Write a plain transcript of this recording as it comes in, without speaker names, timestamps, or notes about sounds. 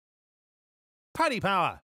Paddy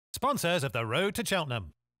Power, sponsors of the Road to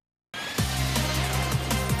Cheltenham.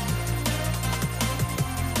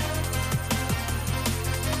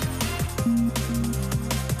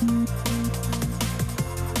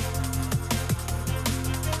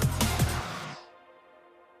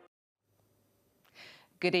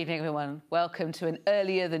 Good evening, everyone. Welcome to an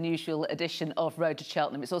earlier than usual edition of Road to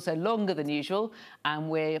Cheltenham. It's also longer than usual,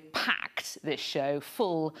 and we're packed this show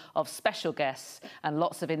full of special guests and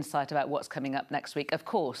lots of insight about what's coming up next week. Of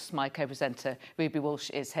course, my co-presenter, Ruby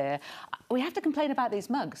Walsh, is here. We have to complain about these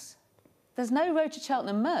mugs. There's no Road to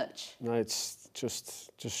Cheltenham merch. No, it's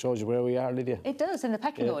just shows you where we are, Lydia. It does, in the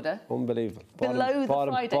pecking order. Unbelievable. Below the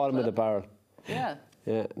Friday bottom Club. of the barrel. Yeah.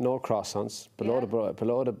 Yeah, no croissants. Below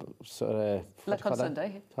the Look on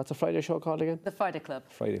Sunday. What's the Friday show called again? The Friday Club.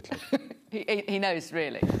 Friday Club. he knows,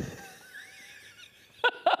 really.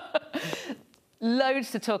 Loads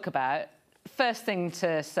to talk about. First thing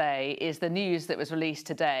to say is the news that was released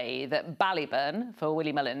today that Ballyburn, for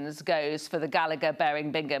Willie Mullins, goes for the Gallagher,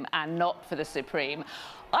 Baring, Bingham and not for the Supreme.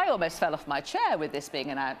 I almost fell off my chair with this being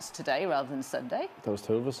announced today rather than Sunday. There was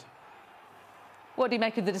two of us. What do you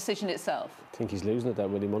make of the decision itself? I think he's losing it, that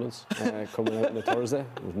Willie Mullins, coming out on a Thursday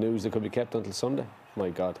with news that could be kept until Sunday. My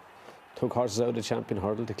God. Took horses out of the champion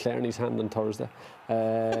hurdle, declaring his hand on Thursday.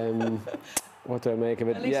 What do I make of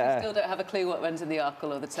it? At least we still don't have a clue what runs in the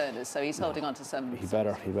Arkle or the Turners, so he's holding on to some... He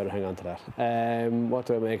better hang on to that. What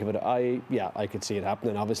do I make of it? I could see it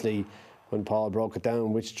happening. Obviously, when Paul broke it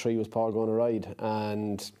down, which tree was Paul going to ride?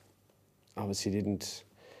 And obviously didn't...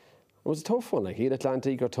 It was a tough one, like Heat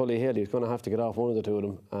Atlantic or Tully Hill. He was going to have to get off one of the two of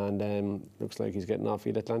them, and looks like he's getting off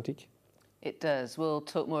Heat Atlantic. It does. We'll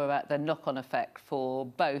talk more about the knock-on effect for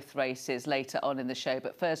both races later on in the show.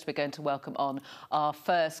 But first, we're going to welcome on our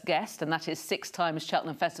first guest, and that is 6 times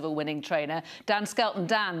Cheltenham Festival winning trainer, Dan Skelton.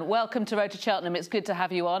 Dan, welcome to Road to Cheltenham. It's good to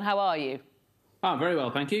have you on. How are you? Oh, very well,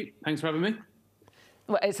 thank you. Thanks for having me.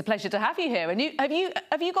 Well, it's a pleasure to have you here. And have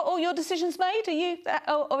you got all your decisions made?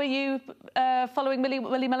 Are you following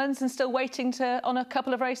Willie Mullins and still waiting on a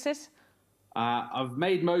couple of races? I've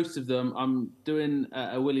made most of them. I'm doing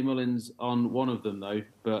a Willie Mullins on one of them though,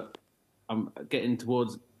 but I'm getting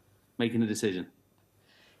towards making a decision.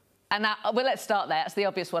 And well, let's start there. That's the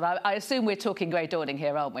obvious one. I assume we're talking Grey Dawning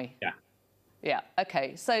here, aren't we? Yeah. Yeah.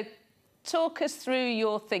 Okay. So, talk us through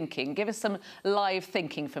your thinking. Give us some live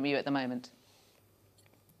thinking from you at the moment.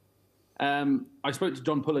 I spoke to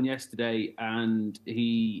John Pullen yesterday, and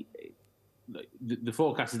the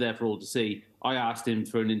forecast is there for all to see. I asked him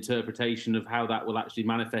for an interpretation of how that will actually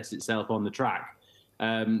manifest itself on the track.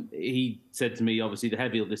 He said to me, obviously, the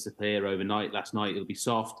heavy will disappear overnight. Last night, it'll be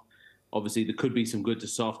soft. Obviously, there could be some good to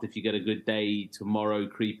soft if you get a good day tomorrow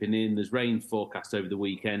creeping in. There's rain forecast over the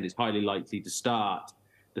weekend. It's highly likely to start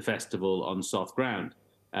the festival on soft ground.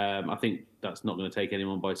 I think that's not going to take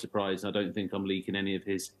anyone by surprise. I don't think I'm leaking any of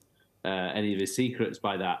his secrets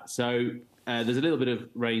by that. So there's a little bit of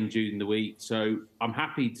rain during the week. So I'm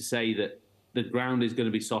happy to say that the ground is going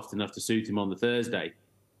to be soft enough to suit him on the Thursday.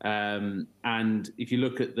 And if you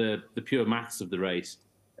look at the pure maths of the race,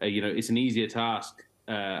 it's an easier task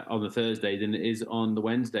on the Thursday than it is on the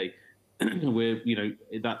Wednesday. Where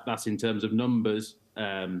that's in terms of numbers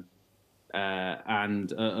and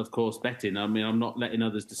of course betting. I mean, I'm not letting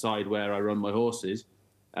others decide where I run my horses.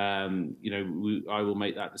 I will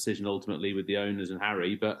make that decision ultimately with the owners and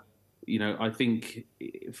Harry. But, I think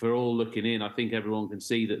for all looking in, I think everyone can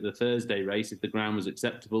see that the Thursday race, if the ground was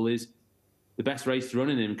acceptable, is the best race to run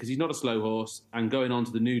in him because he's not a slow horse, and going on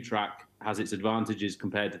to the new track has its advantages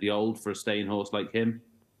compared to the old for a staying horse like him.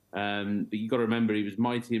 But you've got to remember, he was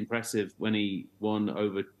mighty impressive when he won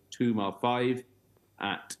over 2 mile 5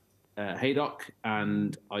 at Haydock,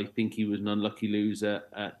 and I think he was an unlucky loser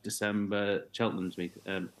at Cheltenham's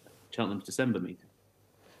December meeting.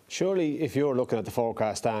 Surely, if you're looking at the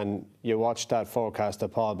forecast and you watched that forecast that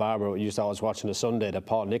Paul Barber used to always watch on a Sunday, that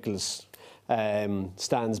Paul Nichols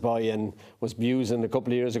stands by and was musing a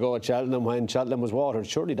couple of years ago at Cheltenham when Cheltenham was watered,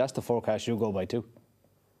 surely that's the forecast you go by too.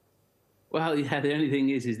 Well, yeah, the only thing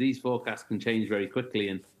is these forecasts can change very quickly,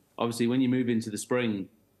 and obviously when you move into the spring,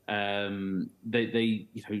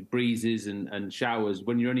 breezes and showers.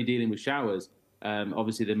 When you're only dealing with showers,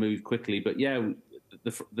 obviously they move quickly. But yeah,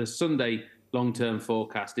 the Sunday long-term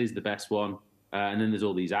forecast is the best one. And then there's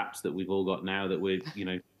all these apps that we've all got now that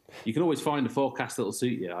you can always find a forecast that'll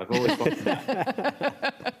suit you. I've always found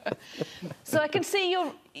that. So I can see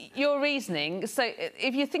your reasoning. So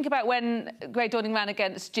if you think about when Grey Dawning ran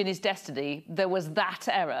against Ginny's Destiny, there was that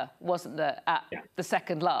error, wasn't there, at the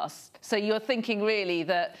second last? So you're thinking really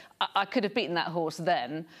that I could have beaten that horse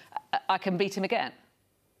then, I can beat him again?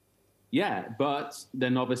 Yeah, but they're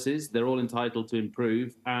novices. They're all entitled to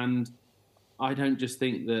improve. And I don't just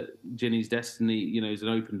think that Ginny's Destiny, is an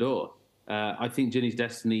open door. I think Ginny's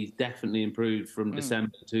Destiny definitely improved from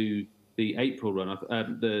December to the April run,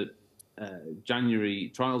 the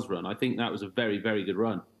January trials run. I think that was a very, very good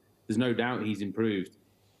run. There's no doubt he's improved.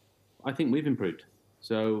 I think we've improved.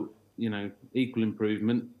 So, equal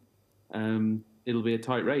improvement. It'll be a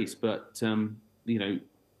tight race, but,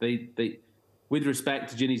 they with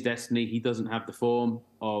respect to Ginny's Destiny, he doesn't have the form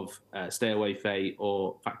of Stay Away Faye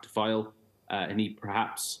or Factor File, and he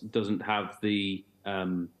perhaps doesn't have the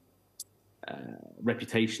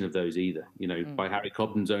reputation of those either. By Harry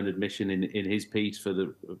Cobden's own admission in his piece for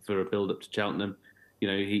a build up to Cheltenham,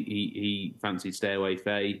 he fancied Stay Away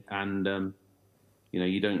Faye, and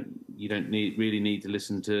you don't really need to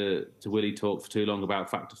listen to Willie talk for too long about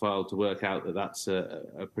Factor File to work out that that's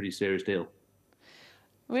a pretty serious deal.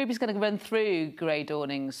 Ruby's going to run through Grey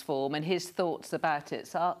Dawning's form and his thoughts about it,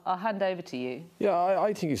 so I'll hand over to you. Yeah,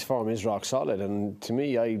 I think his form is rock solid, and to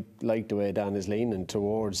me, I like the way Dan is leaning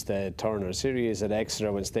towards the Turner series at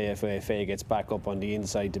Exeter when Stay Away Faye gets back up on the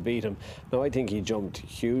inside to beat him. Now, I think he jumped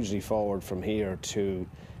hugely forward from here to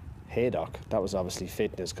Haydock. That was obviously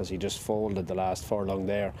fitness, because he just folded the last furlong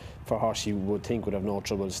there. For horse you would think would have no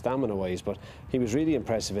trouble stamina-wise, but he was really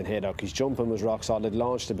impressive in Haydock. His jumping was rock solid,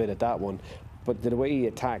 launched a bit at that one. But the way he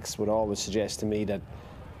attacks would always suggest to me that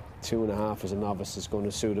 2.5 as a novice is going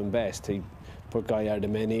to suit him best. He put Guy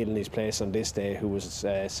Ardemenil in his place on this day, who was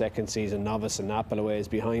second season novice, and Appleway is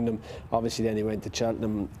behind him. Obviously then he went to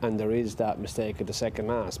Cheltenham, and there is that mistake at the second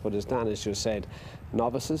last. But as Dan has just said,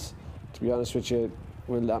 novices, to be honest with you,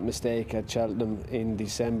 will that mistake at Cheltenham in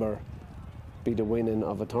December be the winning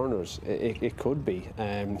of a Turner's? It could be.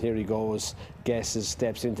 Here he goes, guesses,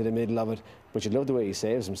 steps into the middle of it. But you love the way he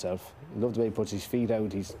saves himself. You love the way he puts his feet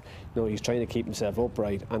out. He's trying to keep himself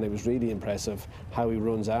upright, and it was really impressive how he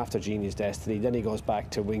runs after Ginny's Destiny. Then he goes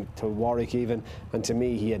back to Warwick even, and to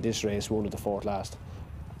me, he had this race won at the fourth last.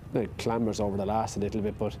 Now, it clambers over the last a little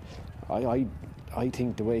bit, but I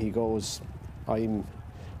think the way he goes, I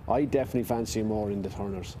definitely fancy him more in the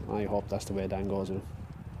Turners. I hope that's the way Dan goes with him.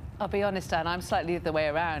 I'll be honest, Dan, I'm slightly the way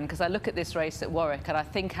around, because I look at this race at Warwick and I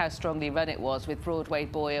think how strongly run it was with Broadway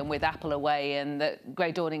Boy and with Appleway, and that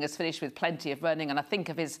Grey Dawning has finished with plenty of running. And I think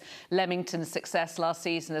of his Leamington success last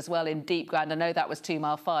season as well in deep ground. I know that was 2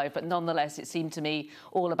 mile 5, but nonetheless, it seemed to me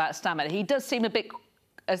all about stamina. He does seem a bit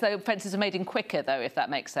as though fences have made him quicker, though, if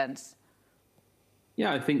that makes sense.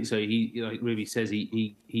 Yeah, I think so. He, like Ruby says,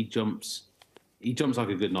 he jumps like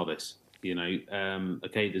a good novice.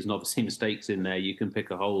 Okay, there's obviously mistakes in there. You can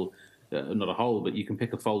pick a hole, not a hole, but you can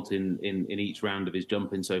pick a fault in each round of his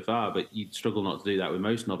jumping so far, but you'd struggle not to do that with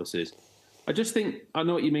most novices. I just think, I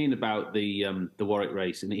know what you mean about the Warwick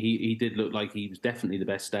race, and he did look like he was definitely the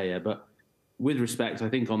best stayer, but with respect, I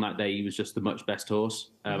think on that day he was just the much best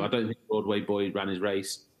horse. I don't think Broadway Boy ran his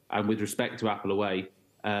race, and with respect to Appleway,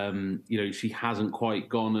 she hasn't quite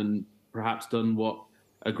gone and perhaps done what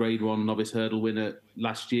a Grade 1 novice hurdle winner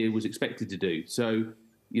last year was expected to do. So,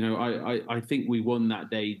 I think we won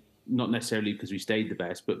that day, not necessarily because we stayed the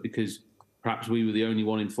best, but because perhaps we were the only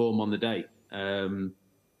one in form on the day. Every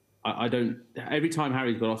time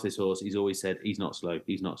Harry's got off this horse, he's always said, he's not slow.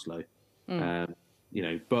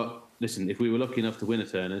 But listen, if we were lucky enough to win a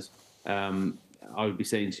Turner's, I would be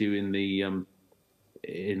saying to you in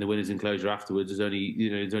the winner's enclosure afterwards,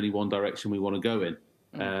 there's only one direction we want to go in.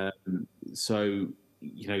 So,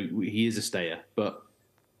 he is a stayer, but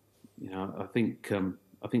I think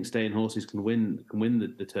staying horses can win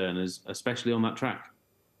the Turners, especially on that track.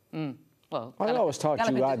 Well, I always thought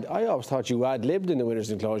you ad-libbed in the winner's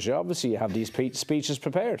enclosure. Obviously, you have these speeches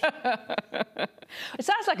prepared. It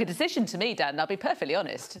sounds like a decision to me, Dan. I'll be perfectly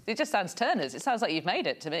honest. It just sounds Turners. It sounds like you've made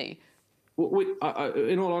it to me. Well,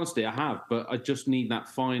 in all honesty, I have, but I just need that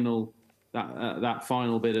final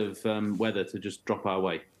bit of weather to just drop our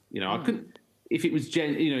way. I couldn't. If it was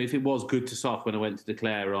if it was good to soft when I went to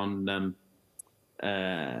declare on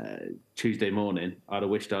Tuesday morning, I'd have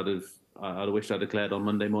wished I'd declared on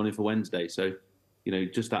Monday morning for Wednesday. So,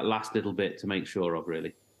 just that last little bit to make sure of,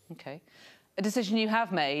 really. Okay. A decision you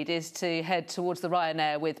have made is to head towards the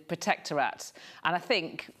Ryanair with Protectorat, and I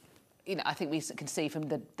think we can see from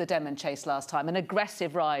the Denman chase last time, an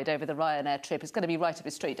aggressive ride over the Ryanair trip. It's going to be right up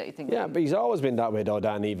his street, don't you think? Yeah, but he's always been that way, though,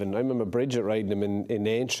 Dan. Even I remember Bridget riding him in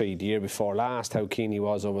Aintree the year before last, how keen he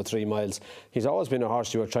was over 3 miles. He's always been a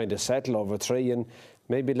horse you were trying to settle over 3, and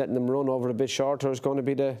maybe letting them run over a bit shorter is going to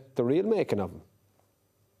be the real making of him.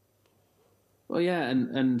 Well, yeah,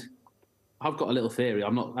 and I've got a little theory.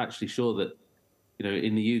 I'm not actually sure that,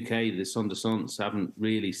 in the UK, the Son de Sance haven't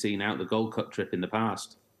really seen out the Gold Cup trip in the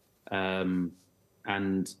past. And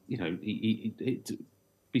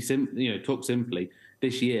talk simply,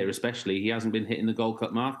 this year especially, he hasn't been hitting the Gold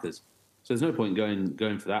Cup markers. So there's no point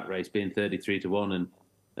going for that race, being 33-1 and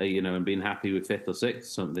and being happy with 5th or 6th or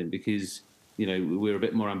something, because we're a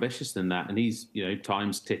bit more ambitious than that. And he's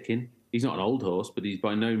time's ticking. He's not an old horse, but he's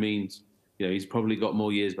by no means he's probably got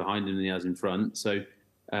more years behind him than he has in front. So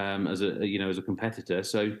as a competitor,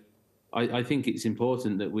 so I think it's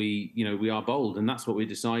important that we are bold, and that's what we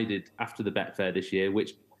decided after the Betfair this year.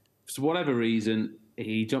 Which, for whatever reason,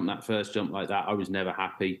 he jumped that first jump like that. I was never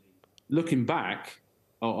happy. Looking back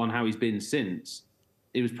on how he's been since,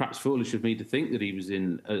 it was perhaps foolish of me to think that he was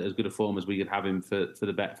in as good a form as we could have him for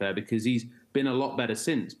the Betfair, because he's been a lot better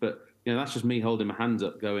since. But that's just me holding my hands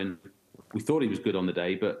up, going, we thought he was good on the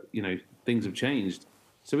day, but things have changed.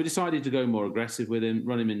 So we decided to go more aggressive with him,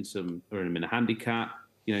 run him in a handicap.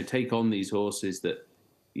 Take on these horses that,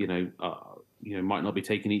 might not be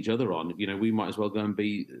taking each other on. We might as well go and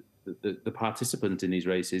be the participant in these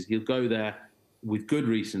races. He'll go there with good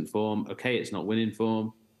recent form. Okay, it's not winning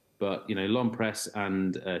form, but, Lompress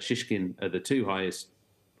and Shishkin are the 2 highest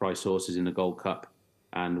price horses in the Gold Cup,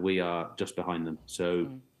 and we are just behind them. So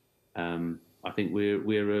I think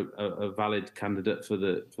we're a valid candidate for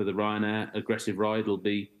the Ryanair. Aggressive ride will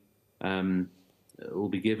be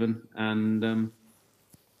given, and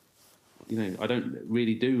I don't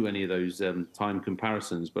really do any of those time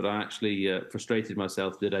comparisons, but I actually frustrated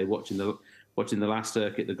myself today watching the last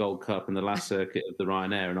circuit, the Gold Cup, and the last circuit of the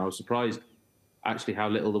Ryanair, and I was surprised actually how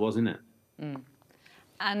little there was in it.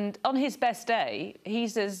 And on his best day,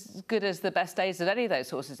 he's as good as the best days of any of those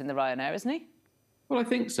horses in the Ryanair, isn't he? Well, I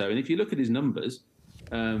think so. And if you look at his numbers,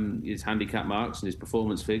 his handicap marks and his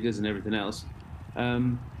performance figures and everything else,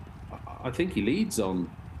 I think he leads on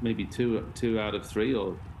maybe two out of 3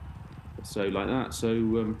 or so like that.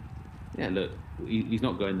 So, look, he's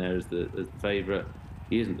not going there as the favourite.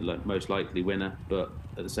 He isn't the most likely winner, but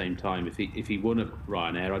at the same time, if he won a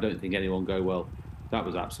Ryanair, I don't think anyone go, well, that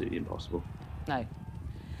was absolutely impossible. No.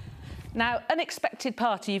 Now, unexpected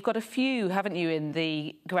party, you've got a few, haven't you, in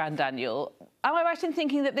the Grand Annual? Am I right in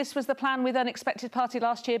thinking that this was the plan with unexpected party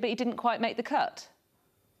last year, but he didn't quite make the cut?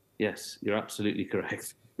 Yes, you're absolutely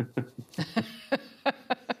correct.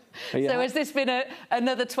 So has this been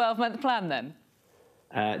another 12-month plan then?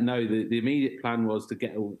 No, the immediate plan was to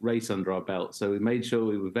get a race under our belt. So we made sure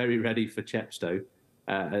we were very ready for Chepstow,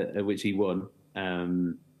 which he won.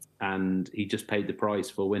 And he just paid the price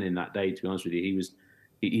for winning that day, to be honest with you.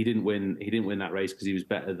 He didn't win that race because he was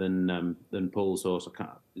better than Paul's horse.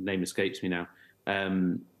 His name escapes me now.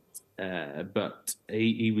 But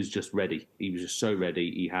he was just ready. He was just so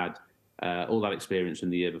ready. He had all that experience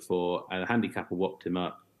from the year before. The handicapper whopped him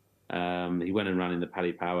up. He went and ran in the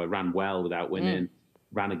Paddy Power, ran well without winning,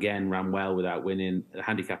 ran again, ran well without winning. The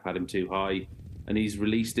handicap had him too high, and he's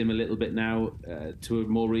released him a little bit now to a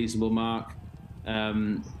more reasonable mark.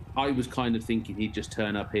 I was kind of thinking he'd just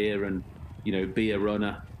turn up here and, be a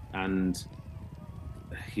runner and,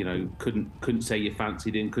 couldn't say you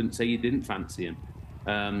fancied him, couldn't say you didn't fancy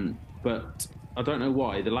him. But I don't know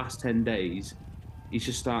why the last 10 days he's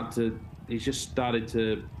just started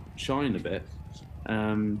to shine a bit.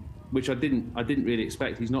 Which I didn't really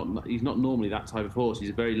expect. He's not normally that type of horse. He's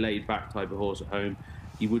a very laid back type of horse at home.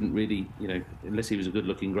 He wouldn't really, unless he was a good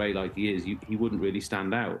looking grey like he is, he wouldn't really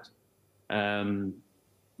stand out.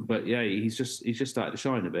 But yeah, he's just started to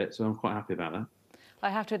shine a bit, so I'm quite happy about that. I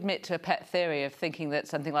have to admit to a pet theory of thinking that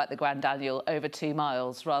something like the Grand Annual over 2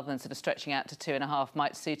 miles, rather than sort of stretching out to 2.5,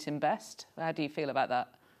 might suit him best. How do you feel about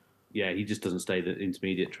that? Yeah, he just doesn't stay the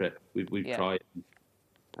intermediate trip. We've tried.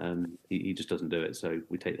 He just doesn't do it, so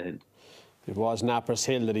we take the hint. It was Nappers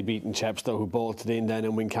Hill that he beat in Chepstow, who bolted in then,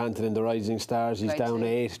 and Wincanton in the Rising Stars. He's down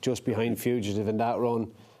 8, just behind Fugitive in that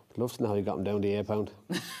run. I'd love to know how he got him down to £8.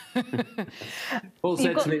 Paul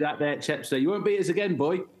said to me that day at Chepstow, "You won't beat us again,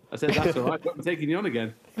 boy." I said, "That's all right, I'm taking you on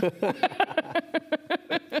again."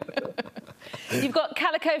 You've got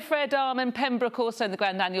Calico, Fred Arm and Pembroke also in the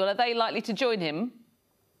Grand Annual. Are they likely to join him?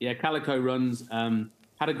 Yeah, Calico runs.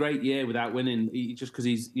 Had a great year without winning, just because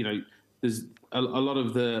he's, there's a lot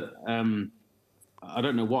of the, I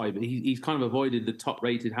don't know why, but he's kind of avoided the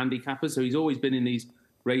top-rated handicappers. So he's always been in these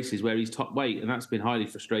races where he's top weight, and that's been highly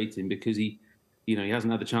frustrating because he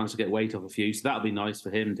hasn't had the chance to get weight off a few. So that'll be nice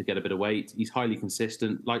for him to get a bit of weight. He's highly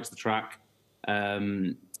consistent, likes the track.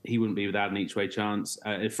 He wouldn't be without an each-way chance.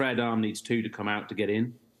 If Fred Arm needs 2 to come out to get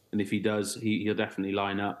in, and if he does, he'll definitely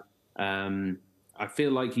line up. I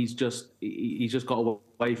feel like he's just got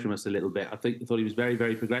away from us a little bit. I thought he was very,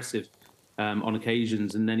 very progressive on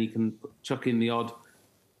occasions, and then he can chuck in the odd,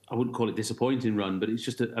 I wouldn't call it disappointing run, but it's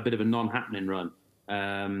just a bit of a non-happening run.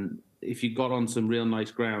 If you got on some real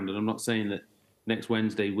nice ground, and I'm not saying that next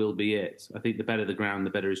Wednesday will be it. I think the better the ground, the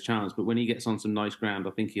better his chance. But when he gets on some nice ground,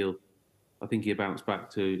 I think he'll bounce back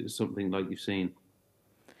to something like you've seen.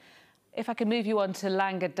 If I can move you on to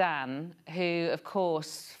Langer Dan, who, of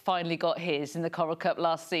course, finally got his in the Coral Cup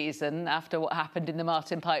last season after what happened in the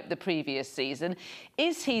Martin Pipe the previous season.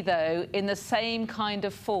 Is he, though, in the same kind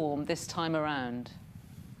of form this time around?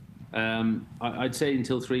 I'd say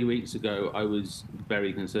until 3 weeks ago, I was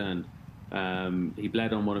very concerned. He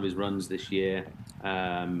bled on one of his runs this year.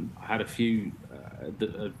 I had a few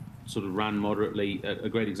that sort of ran moderately. A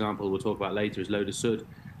great example we'll talk about later is Loda Sud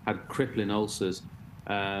had crippling ulcers.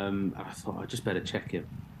 I thought I just better check him.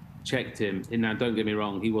 Checked him. And now, don't get me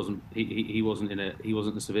wrong, he wasn't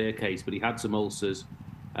a severe case, but he had some ulcers.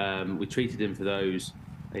 We treated him for those.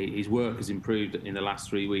 His work has improved in the last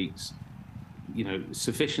 3 weeks. You know,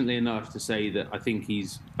 sufficiently enough to say that I think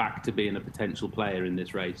he's back to being a potential player in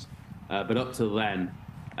this race. But up till then,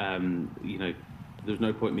 you know, there's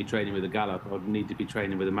no point in me training with a gallop. I'd need to be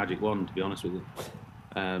training with a magic wand, to be honest with you.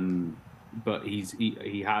 But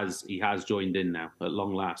he has joined in now at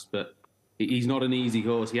long last. But he's not an easy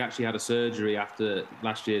horse. He actually had a surgery after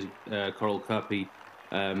last year's Coral Cup. He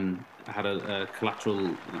had a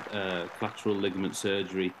collateral ligament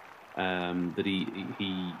surgery that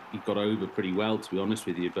he got over pretty well, to be honest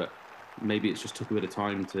with you. But maybe it's just took a bit of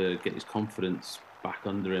time to get his confidence back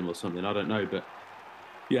under him or something. I don't know. But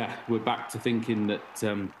yeah, we're back to thinking that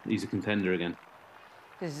he's a contender again.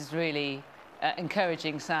 This is really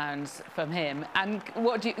encouraging sounds from him. And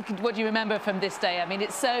what do you remember from this day? I mean,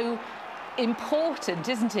 it's so important,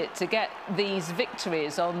 isn't it, to get these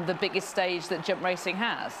victories on the biggest stage that jump racing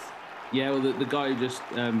has? Yeah, well, the guy who just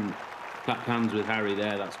clapped hands with Harry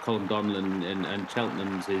there, that's Colin Donlan, and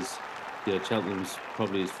Cheltenham's Cheltenham's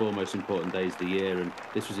probably his 4 most important days of the year, and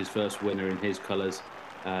this was his first winner in his colours.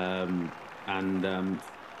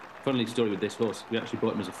 Funnily story with this horse, we actually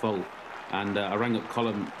bought him as a foal. And I rang up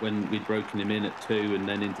Colin when we'd broken him in at 2 and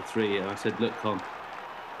then into 3. And I said, look, Colin,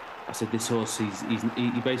 I said, this horse, he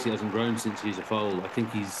basically hasn't grown since he was a foal. I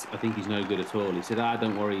think he's no good at all. He said,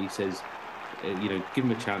 don't worry. He says, you know, give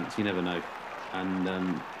him a chance. You never know.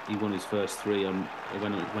 And he won his first 3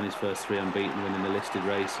 won his first 3 unbeaten, winning the listed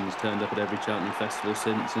race, and he's turned up at every Cheltenham Festival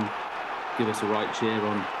since and give us a right cheer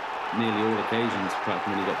on nearly all occasions, apart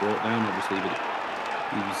from when he got brought down, obviously. But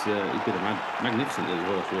he's been a magnificent little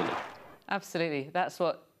horse, really. Absolutely. That's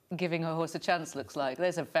what giving a horse a chance looks like.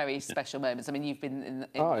 Those are very special moments. I mean, you've been in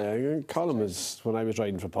oh, yeah. Colin was, when I was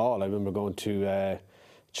riding for Paul, I remember going to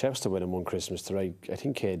Chester with him one Christmas to ride, I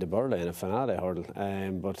think, de Burley in a Fanade hurdle.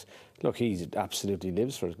 But look, he absolutely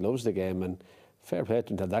lives for it, loves the game, and fair play to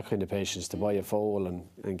him to have that kind of patience to buy a foal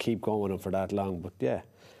and keep going with him for that long. But yeah.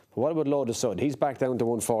 But what about Loda Sud? He's back down to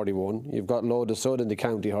 141. You've got Loda Sud in the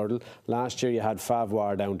county hurdle. Last year you had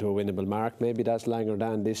Favwar down to a winnable mark. Maybe that's Langer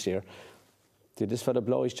Dan this year. Did this fella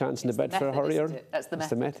blow his chance in the bed for a hurrier? That's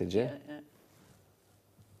the method, yeah.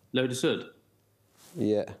 Loda Sud?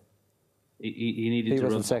 Yeah. He needed to run. He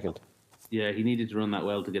wasn't second. Yeah, he needed to run that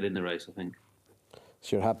well to get in the race, I think.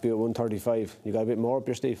 So you're happy at 135? You got a bit more up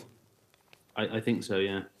your sleeve? I think so,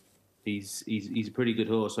 yeah. He's a pretty good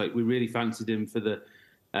horse. Like, we really fancied him for the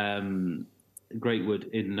Greatwood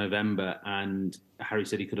in November, and Harry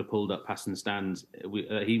said he could have pulled up past in the stands.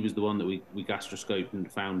 He was the one that we gastroscoped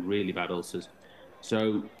and found really bad ulcers.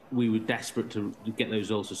 So we were desperate to get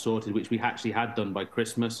those ulcers sorted, which we actually had done by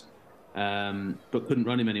Christmas, but couldn't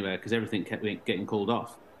run him anywhere because everything kept getting called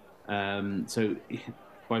off. So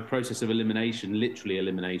by process of elimination, literally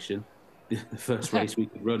elimination, the first race we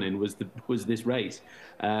could run in was this race,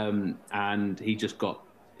 and he just got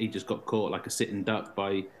caught like a sitting duck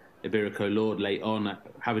by Iberico Lord late on,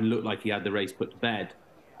 having looked like he had the race put to bed.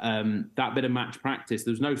 That bit of match practice,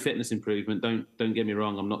 there was no fitness improvement. Don't get me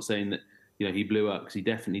wrong. I'm not saying that he blew up, because he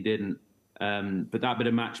definitely didn't. But that bit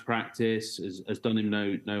of match practice has done him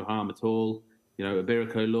no harm at all.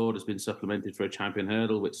 Iberico Lord has been supplemented for a champion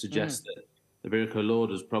hurdle, which suggests that Iberico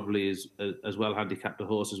Lord is probably as well handicapped a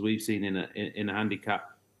horse as we've seen in a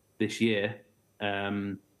handicap this year.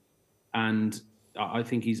 And I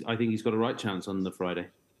think he's got a right chance on the Friday.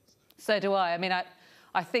 So do I. I mean,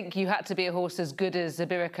 I think you had to be a horse as good as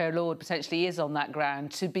Iberico Lord potentially is on that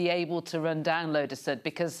ground to be able to run down Loda Sud,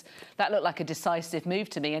 because that looked like a decisive move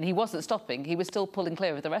to me, and he wasn't stopping. He was still pulling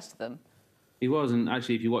clear of the rest of them. He was, and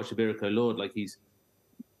actually, if you watch Iberico Lord, like he's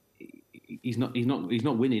not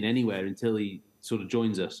winning anywhere until he sort of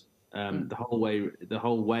joins us. The whole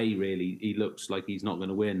way, really, he looks like he's not going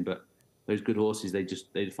to win, but those good horses,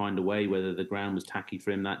 they'd find a way, whether the ground was tacky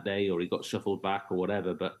for him that day or he got shuffled back or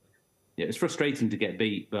whatever. But yeah, it's frustrating to get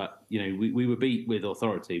beat, but you know we were beat with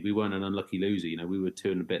authority. We weren't an unlucky loser. You know, we were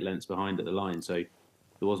 2 and a bit lengths behind at the line, so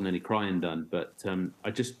there wasn't any crying done. But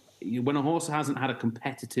when a horse hasn't had a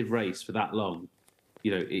competitive race for that long,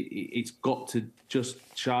 you know, it's got to just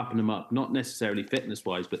sharpen them up, not necessarily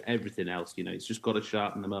fitness-wise, but everything else. You know, it's just got to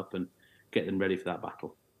sharpen them up and get them ready for that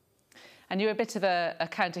battle. And you're a bit of a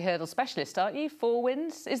county hurdle specialist, aren't you? 4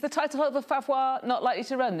 wins. Is the title holder Favois not likely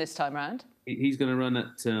to run this time round? He's going to run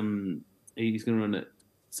at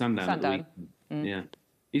Sandown. At the week. Yeah,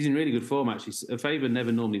 he's in really good form actually. Favour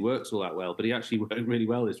never normally works all that well, but he actually worked really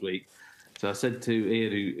well this week. So I said to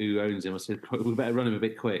Ian, who owns him, I said we better run him a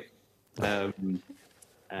bit quick.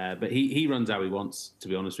 But he runs how he wants, to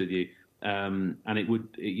be honest with you. And it would,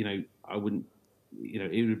 I wouldn't,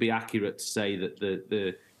 it would be accurate to say that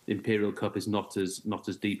the Imperial Cup is not as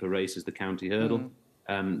deep a race as the County Hurdle,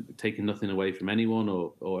 taking nothing away from anyone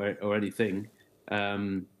or anything.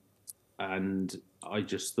 And I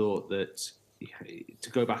just thought that to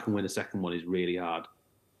go back and win a second one is really hard.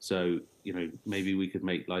 So, maybe we could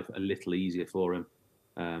make life a little easier for him.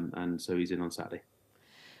 And so he's in on Saturday.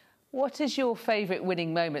 What is your favourite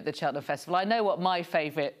winning moment at the Cheltenham Festival? I know what my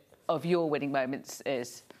favourite of your winning moments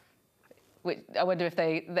is. I wonder if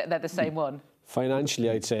they're the same one. Financially,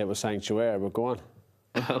 I'd say it was Sanctuary, but go on.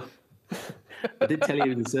 Well, I did tell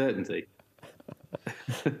you with certainty.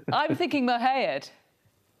 I'm thinking Mohamed,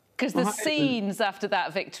 because the scenes after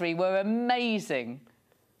that victory were amazing.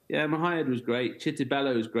 Yeah, Mohamed was great.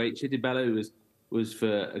 Chittibello was great. Chittibello was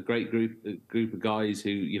for a great group of guys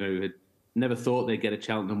who, had never thought they'd get a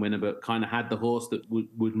Cheltenham winner, but kind of had the horse that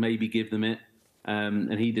would maybe give them it.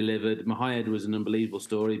 And he delivered. Mohamed was an unbelievable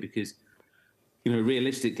story because,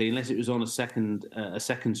 realistically, unless it was on a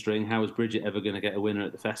second string, how was Bridget ever going to get a winner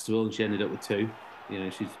at the festival? And she ended up with 2.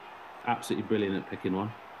 She's absolutely brilliant at picking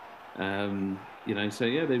one. So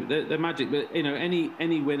yeah, they're magic. But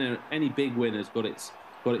any winner, any big winner's got its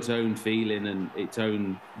own feeling and its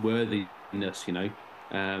own worthiness.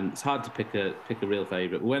 It's hard to pick a real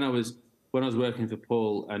favourite. When I was working for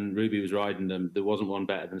Paul and Ruby was riding them, there wasn't one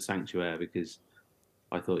better than Sanctuary because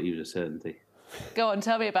I thought he was a certainty. Go on,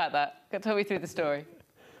 tell me about that. Tell me through the story.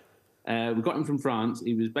 We got him from France.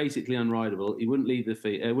 He was basically unrideable. He wouldn't leave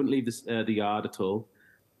the yard at all.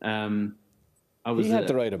 He had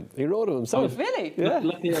to ride him. He rode him himself. Oh, really? Yeah.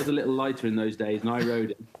 Luckily, I was a little lighter in those days, and I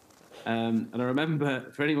rode him. And I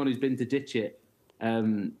remember, for anyone who's been to Ditchit,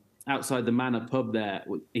 outside the Manor pub there,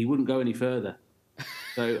 he wouldn't go any further.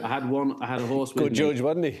 So I had a horse with me. Good judge,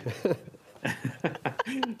 wasn't he?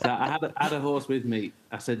 So I had a horse with me.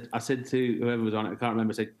 I said to whoever was on it, I can't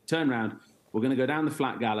remember, I said, turn round, we're going to go down the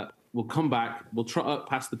flat gallop, we'll come back, we'll trot up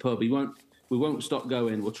past the pub, we won't stop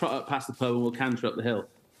going, we'll trot up past the pub and we'll canter up the hill.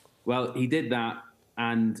 Well, he did that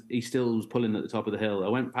and he still was pulling at the top of the hill. I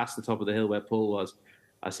went past the top of the hill where Paul was.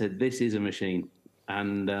 I said, this is a machine.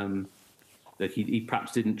 And he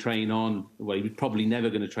perhaps didn't train on. Well, he was probably never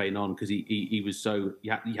going to train on because he was so...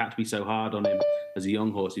 You had to be so hard on him as a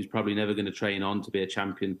young horse. He was probably never going to train on to be a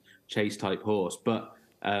champion chase-type horse. But,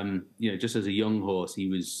 just as a young horse, he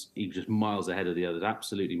was just miles ahead of the others,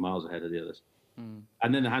 absolutely miles ahead of the others.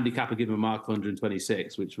 And then the handicapper gave him a mark of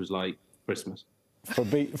 126, which was like Christmas.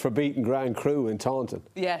 For beating Grand Cru in Taunton.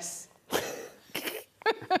 Yes.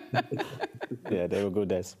 Yeah, they were good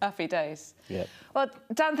days. Happy days. Yeah. Well,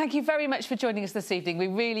 Dan, thank you very much for joining us this evening. We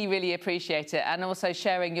really, really appreciate it, and also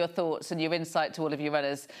sharing your thoughts and your insight to all of your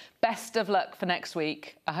runners. Best of luck for next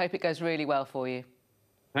week. I hope it goes really well for you.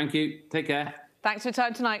 Thank you. Take care. Thanks for your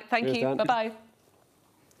time tonight. Thank Cheers, you. Dan. Bye-bye.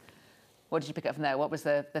 What did you pick up from there? What was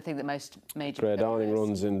the thing that most made you... Grey Downing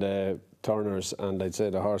runs in the Turners, and I'd say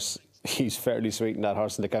the horse... He's fairly sweet in that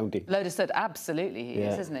horse in the county. Load of stud, absolutely he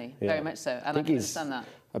is, isn't he? Yeah. Very much so, and I can understand that.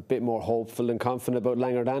 A bit more hopeful and confident about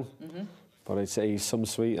Langerdan, but I'd say he's some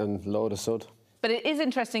sweet and load of stud. But it is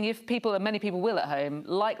interesting if people, and many people will at home,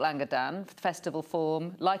 like Langerdan, festival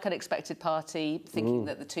form, like Unexpected Party, thinking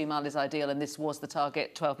that the 2 mile is ideal and this was the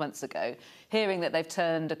target 12 months ago, hearing that they've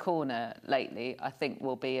turned a corner lately, I think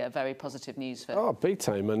will be a very positive news for... Oh, big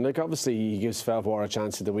time. And, obviously he gives Favois a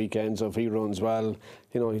chance at the weekend, so if he runs well,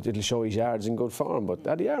 it'll show his yards in good form. But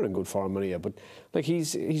they are in good form, Maria. But,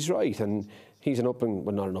 he's right, and... He's not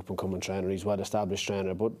an up-and-coming trainer, he's a well-established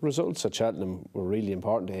trainer, but results at Cheltenham were really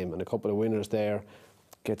important to him, and a couple of winners there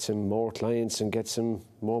gets him more clients and gets him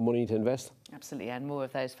more money to invest. Absolutely, and more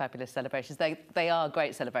of those fabulous celebrations. They are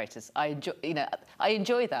great celebrators. I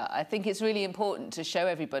enjoy that. I think it's really important to show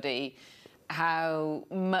everybody how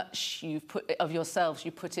much of yourselves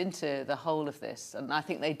you put into the whole of this, and I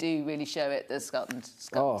think they do really show it. The Skelton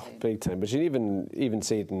team. Big time. But you even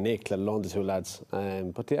see it in Nick, let alone the 2 lads.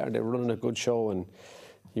 But they're running a good show, and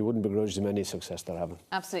you wouldn't begrudge them any success they're having.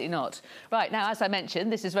 Absolutely not. Right, now, as I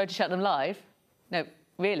mentioned, this is Road to Cheltenham Live. No,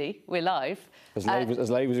 really, we're live. As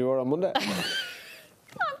live as you were on Monday?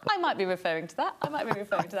 I might be referring to that.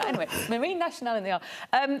 Anyway, Marine Nationale in the R.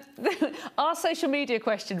 Our social media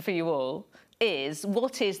question for you all is,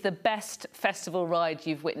 what is the best festival ride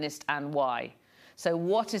you've witnessed and why? So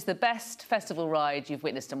what is the best festival ride you've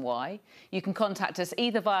witnessed and why? You can contact us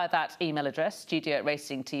either via that email address,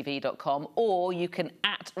 studio@racingtv.com, or you can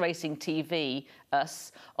 @racingtv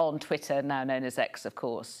us on Twitter, now known as X, of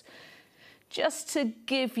course. Just to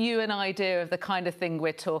give you an idea of the kind of thing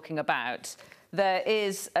we're talking about, there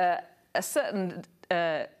is a certain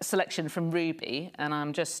selection from Ruby, and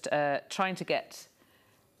I'm just trying to get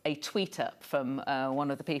a tweet up from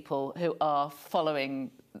one of the people who are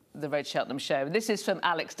following the Road to Cheltenham show. This is from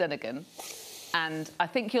Alex Dunnigan, and I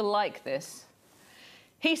think you'll like this.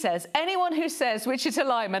 He says, anyone who says Wichita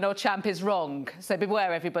Lineman or Champ is wrong. So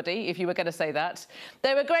beware, everybody, if you were going to say that.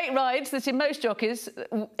 There were great rides that most jockeys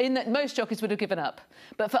would have given up.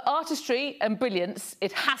 But for artistry and brilliance,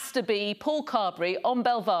 it has to be Paul Carberry on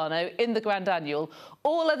Belvano in the Grand Annual.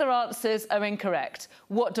 All other answers are incorrect.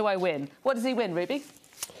 What do I win? What does he win, Ruby?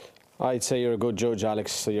 I'd say you're a good judge,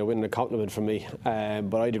 Alex, so you're winning a compliment from me.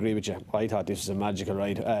 But I'd agree with you. I thought this was a magical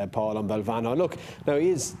ride, Paul on Belvano. Look, now he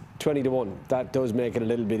is 20-1. That does make it a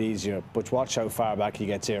little bit easier, but watch how far back he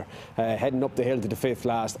gets here. Heading up the hill to the 5th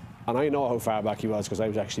last, and I know how far back he was because I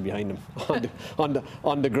was actually behind him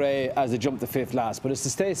on the grey as they jumped the 5th last. But it's to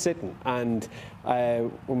stay sitting, and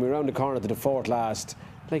when we were around the corner to the 4th last,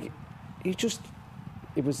 like,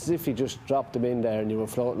 it was as if he just dropped them in there and you were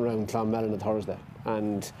floating around Clonmel on Thursday.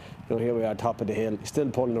 And you know, here we are, top of the hill, still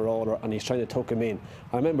pulling the roller, and he's trying to tuck him in.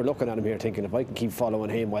 I remember looking at him here thinking, if I can keep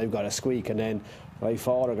following him, I've got a squeak. And then I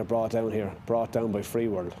thought I got brought down by Free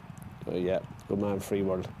World. Yeah, good man, Free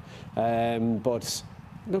World. But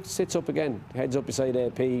look, sits up again, heads up beside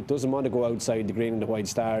AP, doesn't want to go outside the green and the white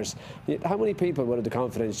stars. How many people would have the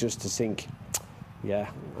confidence just to think, yeah,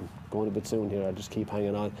 I'm going a bit soon here, I'll just keep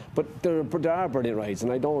hanging on. But there are brilliant rides,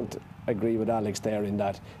 and I don't agree with Alex there in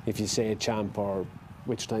that if you say Champ or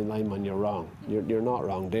Wichita Lineman, you're wrong. You're not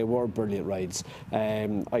wrong. They were brilliant rides.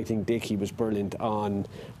 I think Dickie was brilliant on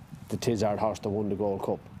the Tizard horse that won the Gold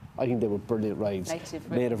Cup. I think they were brilliant rides.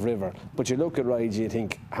 Native River. But you look at rides and you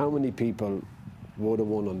think, how many people would have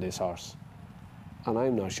won on this horse? And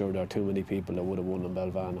I'm not sure there are too many people that would have won on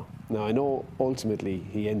Belvano. Now, I know ultimately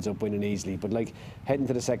he ends up winning easily, but like heading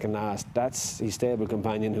to the 2nd last, that's his stable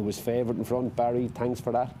companion who was favoured in front, Barry, thanks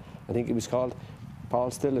for that, I think it was called.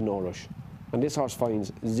 Paul still in no rush. And this horse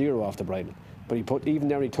finds 0 off the bridle. But even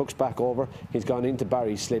there he tucks back over, he's gone into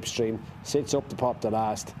Barry's slipstream, sits up to pop the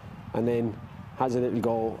last, and then has a little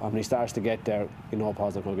go, and when he starts to get there, you know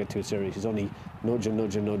Paul's not going to get too serious. He's only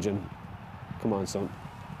nudging. Come on, son.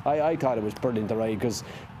 I thought it was brilliant to ride, because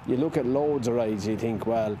you look at loads of rides, you think,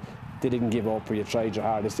 well, they didn't give up or you tried your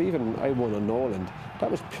hardest. Even I won on Noland. That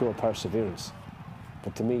was pure perseverance.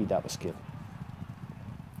 But to me, that was skill.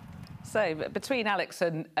 So, between Alex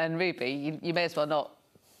and Ruby, you may as well not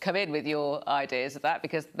come in with your ideas of that,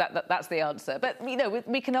 because that's the answer. But, you know,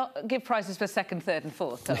 we cannot give prizes for 2nd, 3rd and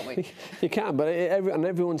 4th, can't we? You can, but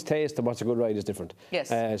everyone's taste of what's a good ride is different.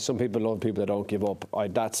 Yes. Some people love people that don't give up.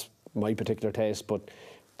 That's my particular taste, but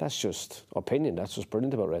that's just opinion. That's what's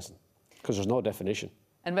brilliant about racing, because there's no definition.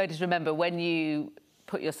 And roadies, remember, when you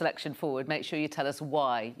put your selection forward, make sure you tell us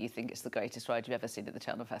why you think it's the greatest ride you've ever seen at the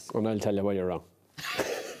Cheltenham Festival. And I'll tell you why you're wrong.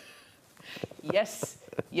 Yes,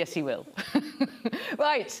 he will.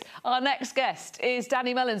 Right, our next guest is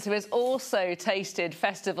Danny Mullins, who has also tasted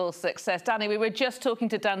festival success. Danny, we were just talking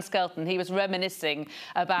to Dan Skelton. He was reminiscing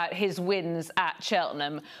about his wins at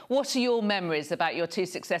Cheltenham. What are your memories about your 2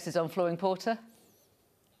 successes on Flooring Porter?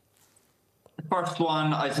 The first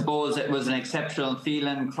one, I suppose it was an exceptional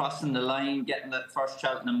feeling. Crossing the line, getting that first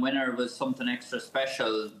Cheltenham winner was something extra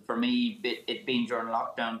special. For me, it being during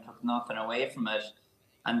lockdown took nothing away from it.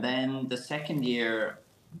 And then the second year,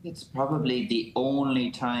 it's probably the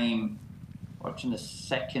only time watching the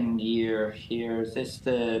second year here. This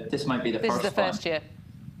might be the first one. This is the first year.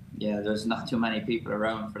 Yeah, there's not too many people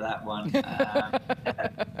around for that one.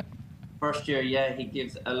 First year, yeah, he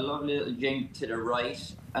gives a lovely little jink to the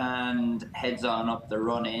right and heads on up the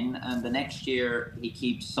run-in. And the next year, he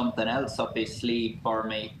keeps something else up his sleeve for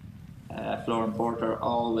me. Flooring Porter,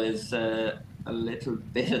 always a little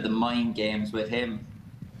bit of the mind games with him.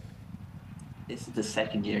 This is the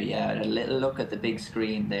second year, yeah. I had a little look at the big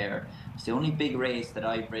screen there. It's the only big race that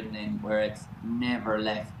I've ridden in where it's never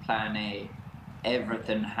left plan A.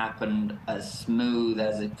 Everything happened as smooth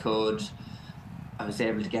as it could. I was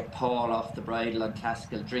able to get Paul off the bridle on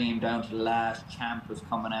Classical Dream down to the last. Champ was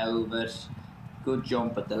coming out of it. Good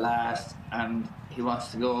jump at the last, and he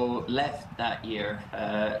wants to go left that year.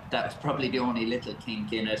 That was probably the only little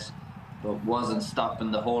kink in it, but wasn't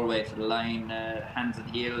stopping the whole way to the line. Hands and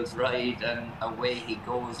heels right, and away he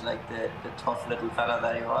goes like the tough little fella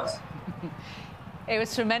that he was. It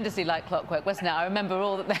was tremendously like clockwork, wasn't it? I remember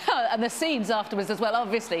all that, and the scenes afterwards as well.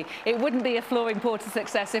 Obviously, it wouldn't be a Flooring Porter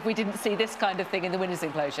success if we didn't see this kind of thing in the winners'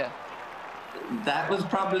 enclosure. That was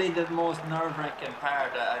probably the most nerve-wracking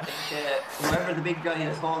part. I think whoever the big guy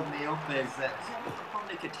is holding me up is the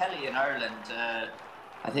public Italy in Ireland.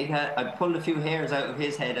 I think I pulled a few hairs out of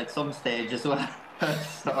his head at some stage as well.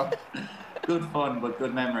 So good fun, but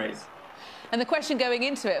good memories. And the question going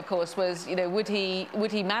into it, of course, was, you know, would he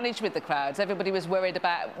manage with the crowds? Everybody was worried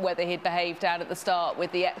about whether he'd behave down at the start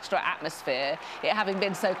with the extra atmosphere, it having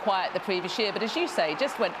been so quiet the previous year. But as you say,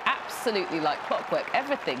 just went absolutely like clockwork,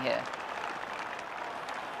 everything here.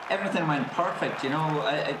 Everything went perfect, you know.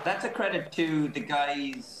 That's a credit to the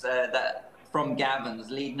guys that from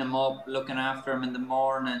Gavin's, leading him up, looking after him in the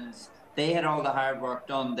mornings. They had all the hard work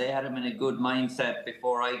done. They had him in a good mindset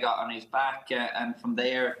before I got on his back, and from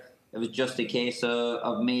there, it was just a case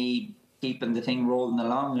of me keeping the thing rolling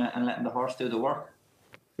along and letting the horse do the work.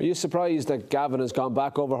 Were you surprised that Gavin has gone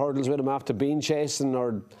back over hurdles with him after being chasing,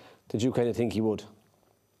 or did you kind of think he would?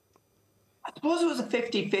 I suppose it was a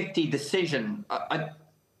 50-50 decision. I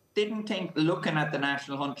didn't think looking at the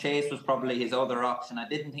National Hunt Chase was probably his other option. I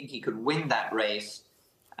didn't think he could win that race.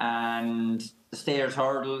 And the Stayers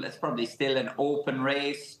Hurdle, it's probably still an open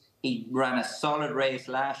race. He ran a solid race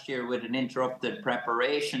last year with an interrupted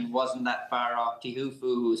preparation, wasn't that far off Tihufu,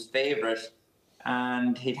 who's favourite,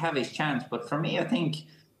 and he'd have his chance. But for me, I think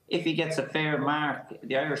if he gets a fair mark,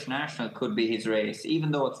 the Irish National could be his race.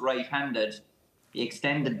 Even though it's right-handed, the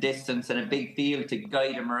extended distance and a big field to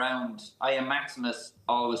guide him around. Ian Maximus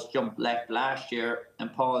always jumped left last year,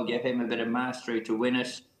 and Paul gave him a bit of mastery to win it.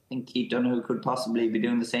 I think Keith Donoghue could possibly be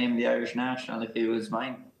doing the same in the Irish National if he was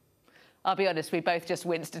mine. I'll be honest, we both just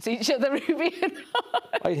winced at each other, Ruby and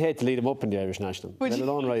I. I'd hate to lead him up in the Irish National, let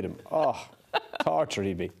alone ride him. Oh, torture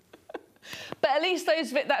he'd be. But at least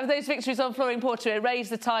those victories on Flooring Porter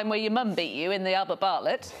erased the time where your mum beat you in the Albert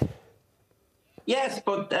Bartlett. Yes,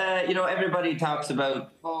 but, you know, everybody talks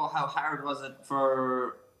about, oh, how hard was it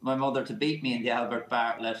for my mother to beat me in the Albert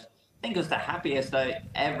Bartlett. I think it was the happiest I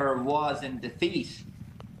ever was in defeat.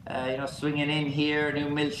 You know, swinging in here, knew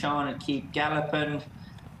Milchon and keep galloping.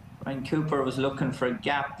 Ryan Cooper was looking for a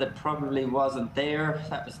gap that probably wasn't there.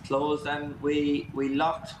 That was closed, and we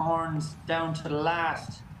locked horns down to the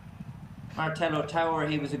last. Martello Tower,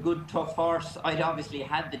 he was a good, tough horse. I'd obviously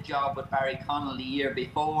had the job with Barry Connell the year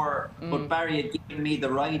before, but Barry had given me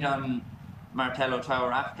the ride on Martello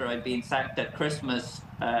Tower after I'd been sacked at Christmas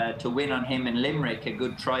to win on him in Limerick, a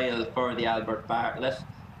good trial for the Albert Bartlett.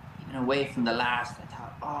 Even away from the last, I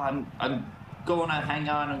thought, oh, I'm going to hang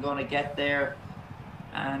on, I'm going to get there.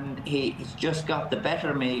 And he's just got the better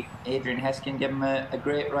of me. Adrian Heskin gave him a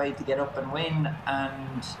great ride to get up and win.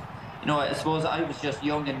 And, you know, I suppose I was just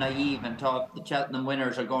young and naive and thought the Cheltenham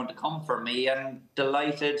winners are going to come for me. And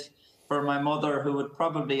delighted for my mother, who would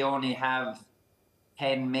probably only have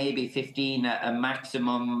 10, maybe 15 a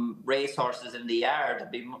maximum racehorses in the yard.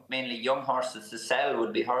 It'd be mainly young horses to sell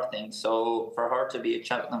would be her thing. So for her to be a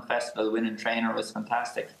Cheltenham Festival winning trainer was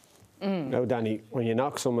fantastic. Now, Danny, when you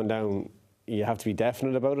knock someone down, you have to be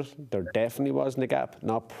definite about it. There definitely wasn't a gap,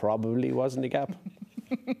 not probably wasn't a gap.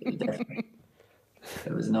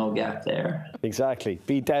 There was no gap there. Exactly.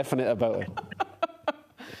 Be definite about it.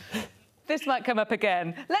 This might come up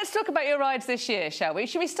again. Let's talk about your rides this year, shall we?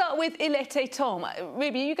 Should we start with Il Était Tom?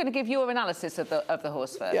 Ruby, are you going to give your analysis of the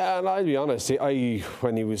horse first? Yeah, and I'll be honest,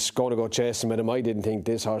 when he was going to go chasing with him, I didn't think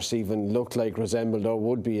this horse even looked like, resembled or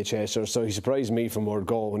would be a chaser, so he surprised me from word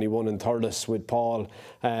go when he won in Thurles with Paul.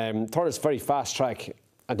 Thurles, very fast track.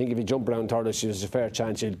 I think if you jump around Thurles, there's a fair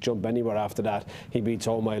chance he'll jump anywhere after that. He beats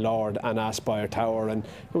Oh My Lord and Aspire Tower, and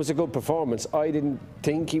it was a good performance. I didn't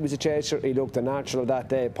think he was a chaser. He looked a natural that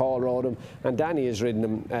day. Paul rode him, and Danny has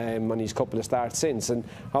ridden him on his couple of starts since, and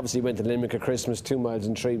obviously went to Limerick at Christmas. 2 miles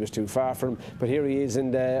and 3 was too far for him, but here he is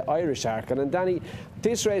in the Irish Arc. And Danny,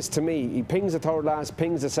 this race to me, he pings the third last,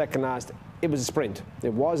 pings the second last. It was a sprint.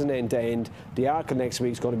 It wasn't end to end. The Arc next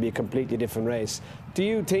week is going to be a completely different race. Do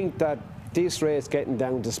you think that this race getting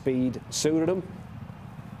down to speed suited him?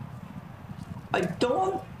 I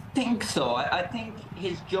don't think so. I think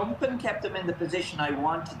his jumping kept him in the position I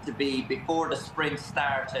wanted to be before the sprint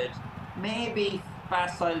started. Maybe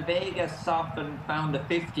Facile Vega softened, found a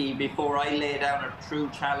 50 before I laid down a true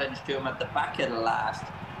challenge to him at the back of the last.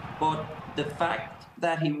 But the fact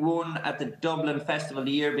that he won at the Dublin Festival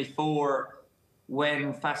the year before,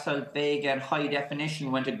 when Facile Vega and High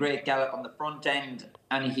Definition went a great gallop on the front end,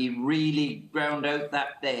 and he really ground out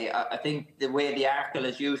that day. I think the way the Arkle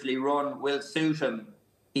is usually run will suit him.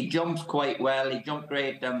 He jumps quite well. He jumped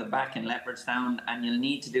great down the back in Leopardstown, and you'll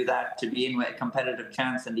need to do that to be in with a competitive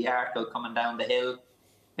chance in the Arkle coming down the hill.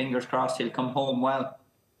 Fingers crossed he'll come home well.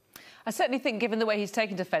 I certainly think, given the way he's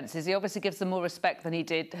taken to fences, he obviously gives them more respect than he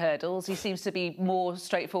did hurdles. He seems to be more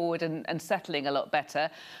straightforward and settling a lot better.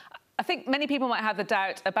 I think many people might have the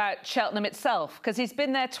doubt about Cheltenham itself, because he's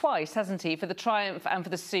been there twice, hasn't he, for the Triumph and for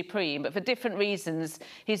the Supreme, but for different reasons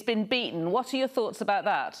he's been beaten. What are your thoughts about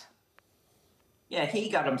that? Yeah, he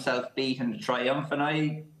got himself beat in the Triumph, and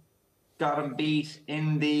I got him beat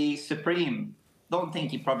in the Supreme. Don't think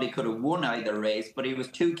he probably could have won either race, but he was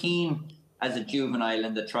too keen as a juvenile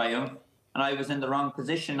in the Triumph, and I was in the wrong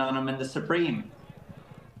position on him in the Supreme.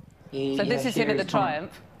 So this is him at the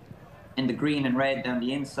Triumph? In the green and red down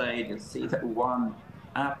the inside, you'll see that one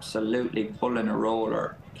absolutely pulling a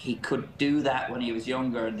roller. He could do that when he was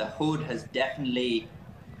younger. The hood has definitely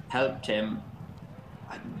helped him.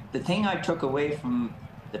 The thing I took away from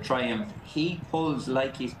the Triumph, he pulls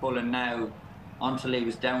like he's pulling now until he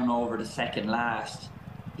was down over the second last.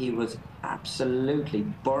 He was absolutely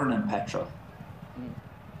burning petrol.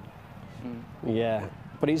 Yeah,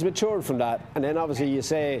 but he's matured from that. And then obviously you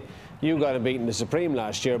say you got him beaten the Supreme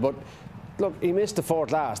last year, but look, he missed the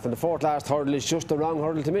fourth last, and the fourth last hurdle is just the wrong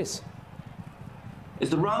hurdle to miss. It's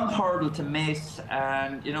the wrong hurdle to miss,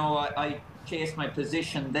 and you know, I chased my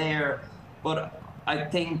position there, but I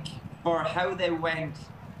think for how they went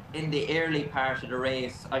in the early part of the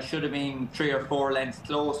race, I should have been 3 or 4 lengths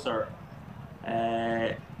closer.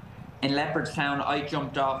 In Leopardstown, I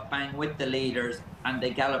jumped off bang with the leaders, and they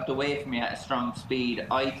galloped away from me at a strong speed.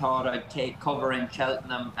 I thought I'd take cover in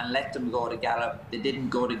Cheltenham and let them go to gallop. They didn't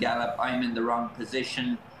go to gallop. I'm in the wrong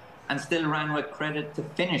position, and still ran with credit to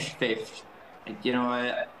finish 5th. You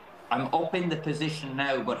know, I'm up in the position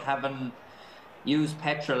now, but having used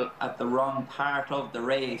petrol at the wrong part of the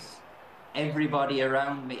race, everybody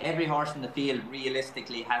around me, every horse in the field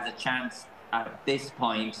realistically has a chance at this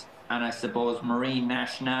point. And I suppose Marine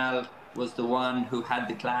Nationale was the one who had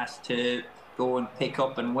the class to go and pick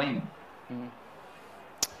up and win.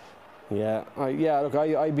 Yeah, look,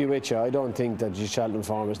 I'd be with you. I don't think that the Cheltenham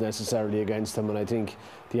form is necessarily against him, and I think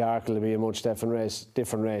the Arkle will be a much different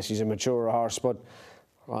race. He's a mature horse, but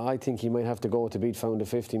I think he might have to go to beat Founder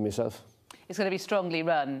 50 myself. It's going to be strongly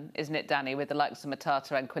run, isn't it, Danny, with the likes of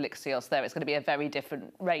Matata and Quilixios there. It's going to be a very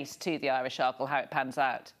different race to the Irish Arkle, how it pans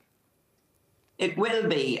out. It will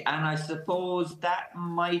be, and I suppose that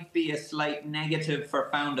might be a slight negative for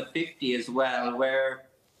Founder 50 as well, where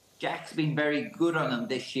Jack's been very good on him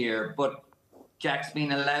this year, but Jack's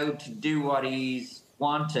been allowed to do what he's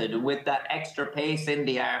wanted. With that extra pace in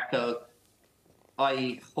the Arkle,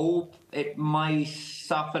 I hope it might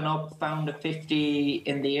soften up Founder 50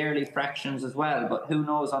 in the early fractions as well, but who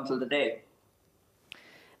knows until the day.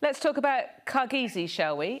 Let's talk about Cargizi,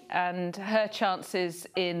 shall we, and her chances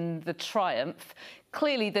in the Triumph.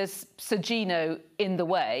 Clearly there's Sergino in the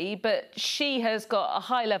way, but she has got a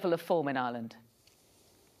high level of form in Ireland.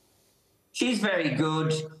 She's very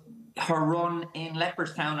good. Her run in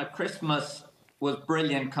Leopardstown at Christmas was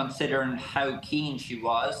brilliant considering how keen she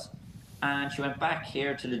was. And she went back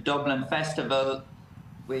here to the Dublin Festival.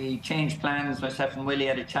 We changed plans, myself and Willie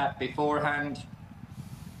had a chat beforehand.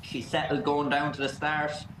 She settled going down to the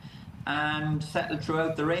start and settled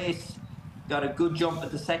throughout the race. Got a good jump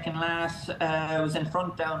at the second last. Was in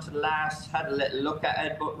front down to the last, had a little look at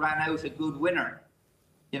it, but ran out a good winner.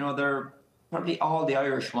 You know, they're probably all the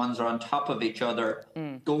Irish ones are on top of each other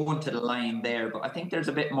going to the line there. But I think there's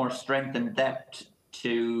a bit more strength and depth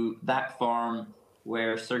to that form,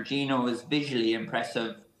 where Sergino is visually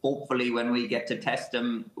impressive. Hopefully when we get to test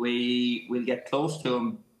him, we'll get close to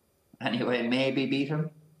him. Anyway, maybe beat him.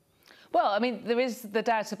 Well, I mean, there is the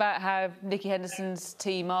doubt about how Nicky Henderson's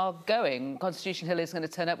team are going. Constitution Hill is going to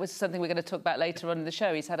turn up, which is something we're going to talk about later on in the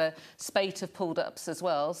show. He's had a spate of pulled-ups as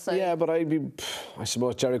well. So yeah, but I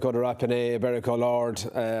suppose Jericho de Rapine, Berico Lord,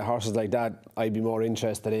 horses like that, I'd be more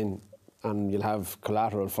interested in. And you'll have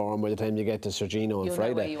collateral for him by the time you get to Sergino on Friday.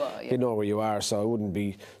 Know where you are, yeah. You know where you are, so I wouldn't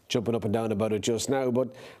be jumping up and down about it just now.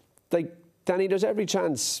 But, like, Danny, there's every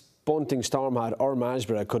chance Bunting, Stormhat or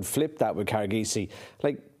Masborough could flip that with Cargizi.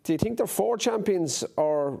 Like, do you think they're 4 champions,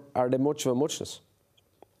 or are they much of a muchness?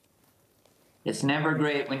 It's never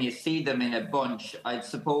great when you see them in a bunch. I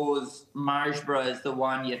suppose Marlborough is the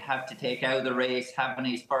one you'd have to take out of the race, having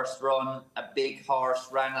his first run. A big horse,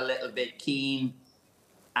 ran a little bit keen.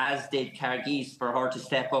 as did Cargeese, for her to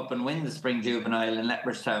step up and win the Spring Juvenile in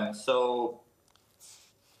Leopardstown. So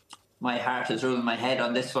my heart is ruling my head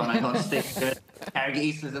on this one. I'm going to stick with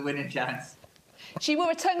Cargeese as a winning chance. She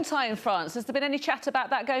wore a tongue tie in France. Has there been any chat about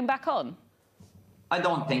that going back on? I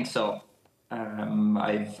don't think so.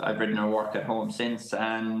 I've ridden her work at home since,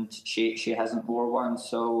 and she hasn't wore one,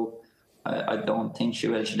 so I don't think she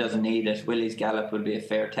will. She doesn't need it. Willie's gallop would be a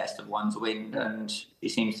fair test of one's wind, and she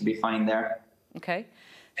seems to be fine there. OK.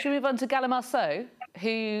 Should we move on to Gallimarceau,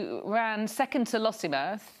 who ran second to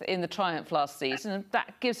Lossiemouth in the Triumph last season, and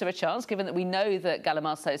that gives her a chance, given that we know that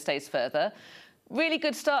Gallimarceau stays further. Really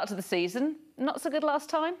good start to the season. Not so good last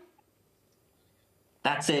time?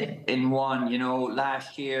 That's it in one. You know,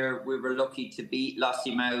 last year we were lucky to beat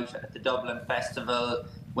Lossiemouth at the Dublin Festival,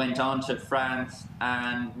 went on to France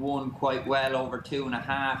and won quite well over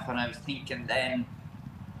 2.5. And I was thinking then,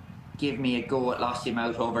 give me a go at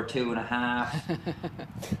Lossiemouth over 2.5.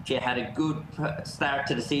 She had a good start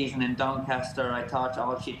to the season in Doncaster. I thought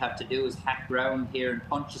all she'd have to do is hack round here in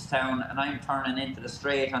Punchestown, and I'm turning into the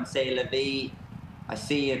straight on C'est La Vie. I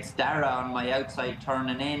see it's Dara on my outside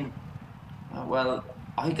turning in. Well,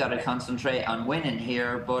 I got to concentrate on winning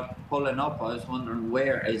here, but pulling up, I was wondering,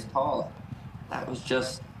 where is Paul? That was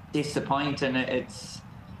just disappointing. It's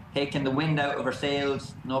taking the wind out of her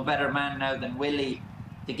sails. No better man now than Willie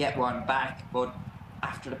to get one back, but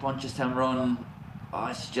after the Punchestown run,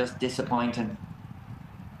 it's just disappointing.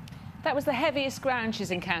 That was the heaviest ground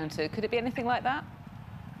she's encountered. Could it be anything like that?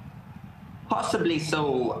 Possibly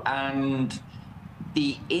so, and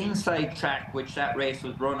the inside track which that race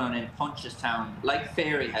was run on in Punchestown, like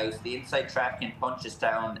Fairyhouse, the inside track in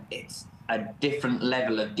Punchestown, it's a different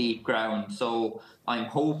level of deep ground. So I'm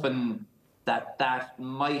hoping that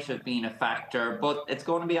might have been a factor, but it's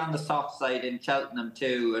going to be on the soft side in Cheltenham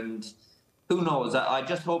too, and who knows. I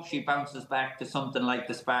just hope she bounces back to something like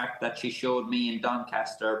the spark that she showed me in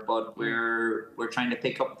Doncaster, but we're trying to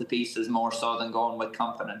pick up the pieces more so than going with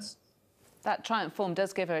confidence. That Triumph form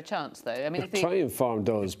does give her a chance, though. I mean, Triumph form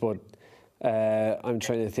does, but I'm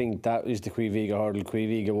trying to think. That is the Queviga hurdle.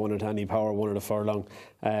 Queviga won it, Annie Power won it a furlong.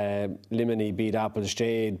 Limini beat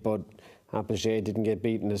Appleshade, but Appleshade didn't get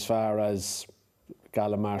beaten as far as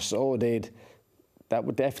Gallimarceau did. That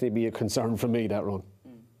would definitely be a concern for me, that run.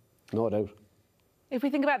 No doubt. If we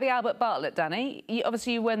think about the Albert Bartlett, Danny,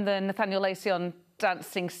 obviously you won the Nathaniel Lacey on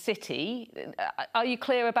Dancing City. Are you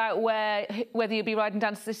clear about whether you'll be riding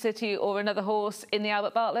Dancing City or another horse in the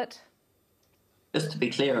Albert Bartlett? Just to be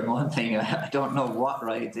clear on one thing, I don't know what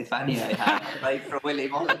rides, if any, I have to ride for Willie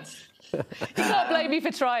Mullins. You can't blame me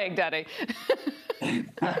for trying, Danny.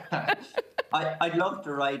 I'd love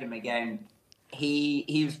to ride him again.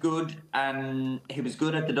 He was good, and he was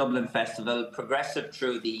good at the Dublin Festival, progressive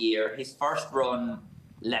through the year. His first run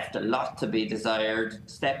left a lot to be desired,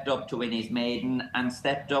 stepped up to win his maiden, and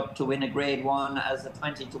stepped up to win a Grade 1 as a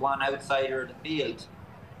 20-to-1 outsider of the field.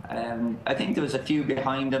 I think there was a few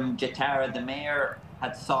behind him. Jatara the Mare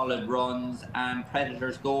had solid runs, and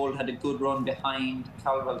Predator's Gold had a good run behind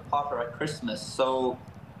Caldwell Potter at Christmas. So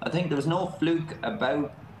I think there was no fluke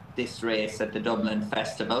about this race at the Dublin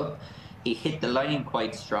Festival. He hit the line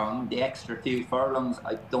quite strong. The extra few furlongs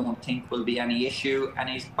I don't think will be any issue, and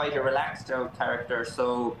he's quite a relaxed out character,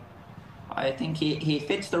 so I think he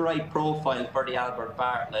fits the right profile for the Albert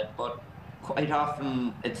Bartlett, but quite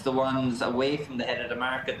often it's the ones away from the head of the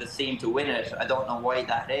market that seem to win it. I don't know why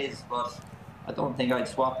that is, but I don't think I'd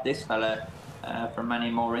swap this fella for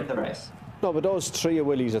many more in the race. No, but those three of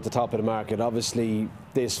Willies at the top of the market, obviously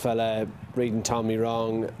this fella, Reading Tommy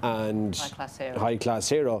Wrong and High Class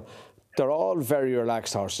Hero, they're all very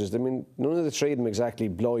relaxed horses. I mean, none of the three of them exactly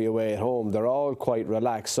blow you away at home. They're all quite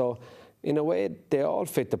relaxed. So, in a way, they all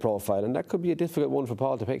fit the profile, and that could be a difficult one for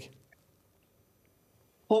Paul to pick.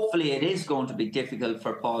 Hopefully it is going to be difficult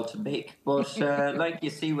for Paul to pick, but like you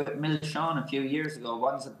see with Milshawn a few years ago,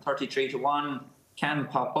 ones at 33-to-1 can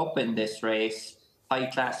pop up in this race. High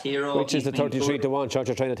Class Hero. Which is the 33-to-1 chart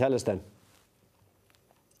you're trying to tell us then?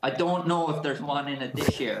 I don't know if there's one in it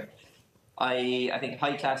this year. I think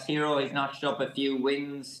High Class Hero, he's notched up a few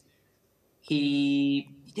wins. He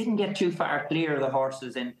didn't get too far clear of the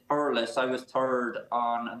horses in Furless. I was third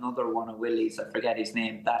on another one of Willie's, I forget his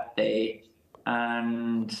name, that day.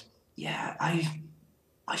 And yeah, I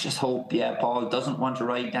just hope, Paul doesn't want to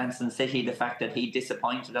ride Dancing City, the fact that he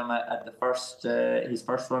disappointed him at the his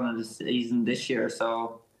first run of the season this year.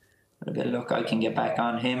 So with a bit of luck, I can get back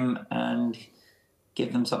on him and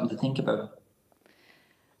give them something to think about.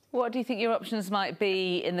 What do you think your options might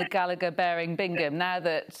be in the Gallagher Bearing Bingham now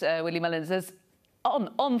that Willie Mullins has,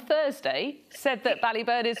 on Thursday, said that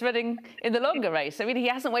Ballyburn is running in the longer race? I mean, he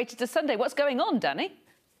hasn't waited to Sunday. What's going on, Danny?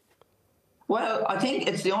 Well, I think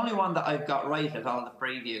it's the only one that I've got right at all the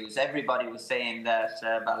previews. Everybody was saying that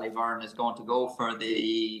Ballyburn is going to go for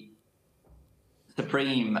the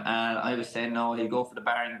Supreme, and I was saying no, he'll go for the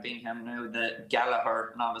Barring Bingham now, the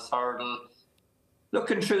Gallagher novice hurdle.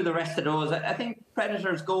 Looking through the rest of those, I think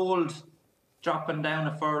Predator's Gold dropping down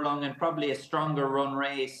a furlong and probably a stronger run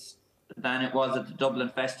race than it was at the Dublin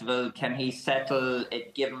Festival. Can he settle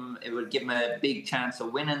it? It would give him a big chance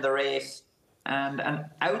of winning the race. And an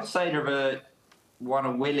outsider of one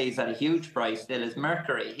of Willie's at a huge price still is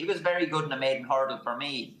Mercury. He was very good in a maiden hurdle for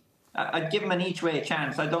me. I'd give him an each way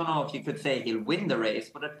chance. I don't know if you could say he'll win the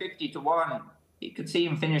race, but at 50-1, you could see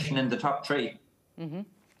him finishing in the top 3. Mm-hmm.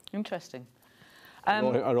 Interesting. I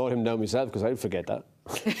wrote him down myself because I'd forget that.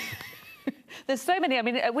 There's so many. I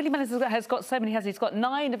mean, Willie Mullins has got so many. He's got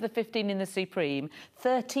 9 of the 15 in the Supreme,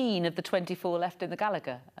 13 of the 24 left in the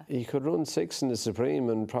Gallagher. He could run 6 in the Supreme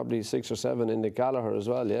and probably 6 or 7 in the Gallagher as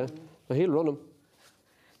well, yeah. But he'll run them.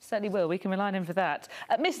 Certainly will. We can rely on him for that.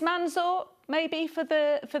 Miss Mansour, maybe for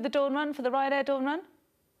the Dawn Run, for the Ryanair Dawn Run?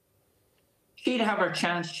 She'd have her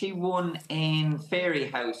chance. She won in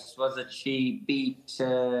Fairy House, was it? She beat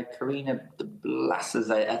Karina de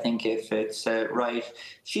Blasses, I think, if it's right.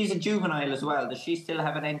 She's a juvenile as well. Does she still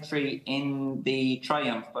have an entry in the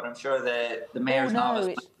Triumph? But I'm sure the mare's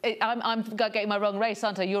novice. I'm getting my wrong race,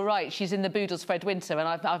 aren't I? You're right. She's in the Boodles Fred Winter, and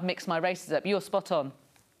I've mixed my races up. You're spot on.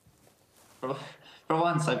 For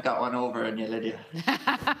once, I've got one over on you, Lydia.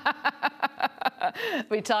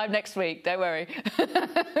 We time next week, don't worry.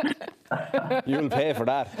 You'll pay for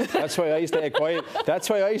that. That's why I stay quiet. That's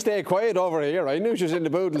why I stay quiet over here. I knew she was in the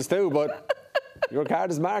Boodles too, but your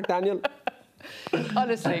card is marked, Daniel.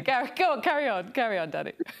 Honestly, go on, carry on,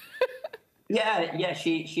 Danny. Yeah,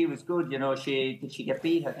 she was good. You know, did she get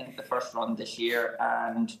beat, I think, the first run this year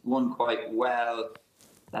and won quite well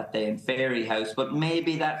that day in Fairy House. But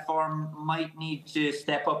maybe that form might need to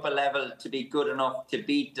step up a level to be good enough to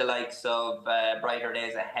beat the likes of Brighter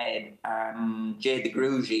Days Ahead and Jade the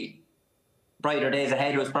Grugy. Brighter Days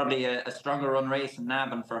Ahead was probably a stronger run race in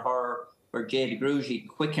Navan for her, where Jade the Grugy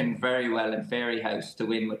quickened very well in Fairy House to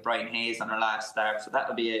win with Brian Hayes on her last start. So that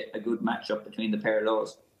would be a good matchup between the pair of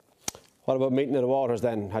those. What about Meeting of the Waters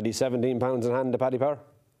then? Had he £17 in hand to Paddy Power?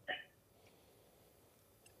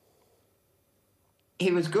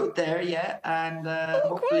 He was good there, yeah, and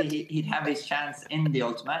hopefully he'd have his chance in the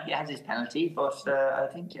Ultimate. He has his penalty, but I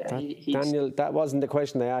think Daniel, that wasn't the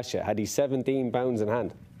question I asked you. Had he £17 in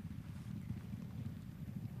hand?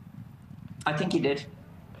 I think he did.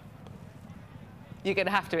 You're going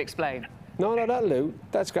to have to explain. No, that'll do.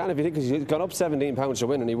 That's grand if you think, because he's gone up £17 to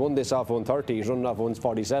win, and he won this off 130. He's running off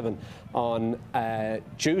 147 on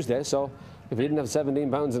Tuesday, so if he didn't have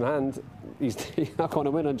 £17 in hand, he's not going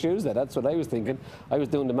to win on Tuesday. That's what I was thinking. I was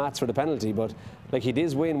doing the maths for the penalty, but like, he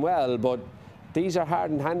does win well, but these are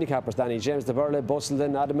hardened handicappers, Danny. James de Burle,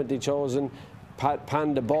 Bustleton, adamantly chosen.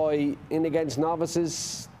 Panda Boy in against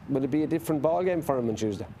novices. Will it be a different ball game for him on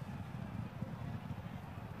Tuesday?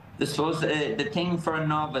 I suppose the thing for a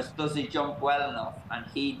novice, does he jump well enough? And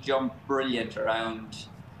he jumped brilliant around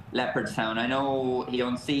Leopardstown. I know he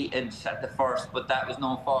unseated at the first, but that was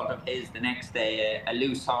no fault of his. The next day, a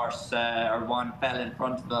loose horse or one fell in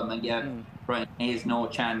front of him and gave Brian Hayes no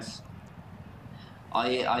chance.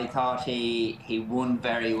 I thought he won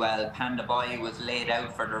very well. Panda Boy was laid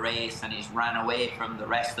out for the race and he's ran away from the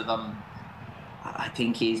rest of them. I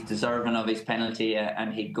think he's deserving of his penalty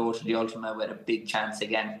and he'd go to the Ultimate with a big chance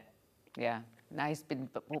again. Yeah. Now he's been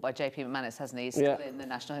bought by JP McManus, hasn't he? He's still in the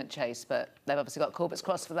National Hunt Chase, but they've obviously got Corbett's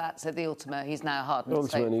Cross for that. So the Ultimate, he's now hardened.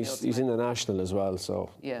 Ultimate, he's in the National as well. So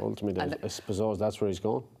ultimately, I suppose that's where he's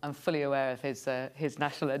going. I'm fully aware of his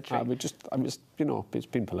national entry. I'm just, you know, it's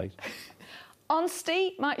been polite.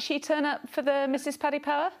 Onsty, might she turn up for the Mrs. Paddy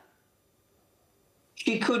Power?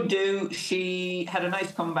 She could do. She had a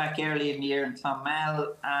nice comeback early in the year in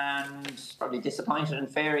Clonmel and probably disappointed in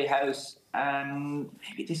Fairy House and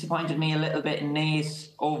maybe disappointed me a little bit in Naas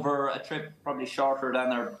over a trip probably shorter than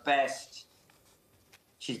her best.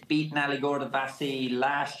 She's beaten Ali Gorda Vassi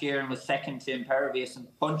last year and was second to Impervious in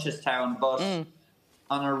Punchestown, but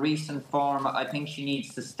on her recent form, I think she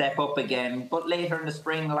needs to step up again. But later in the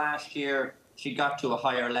spring last year, she got to a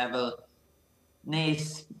higher level.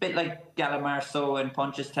 Naas, a bit like Galamarceau in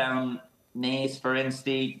Punchestown, Naas, for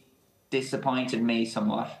instance, disappointed me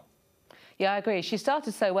somewhat. Yeah, I agree. She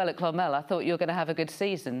started so well at Clonmel. I thought you were going to have a good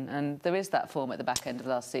season, and there is that form at the back end of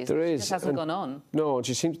last season. There is. It just hasn't gone on. No, and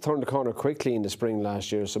she seemed to turn the corner quickly in the spring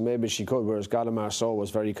last year, so maybe she could, whereas Galamarceau was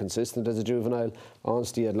very consistent as a juvenile.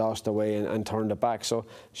 Onsty had lost her way and turned it back, so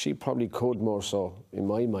she probably could more so, in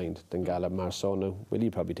my mind, than Galamarceau. Now, Willie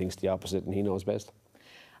probably thinks the opposite, and he knows best.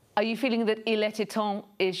 Are you feeling that Il Était Temps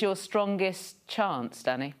is your strongest chance,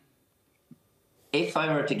 Danny? If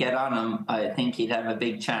I were to get on him, I think he'd have a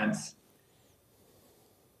big chance.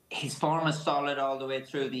 His form is solid all the way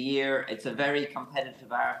through the year. It's a very competitive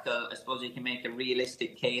Arkle. I suppose you can make a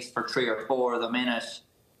realistic case for 3 or 4 of them in it.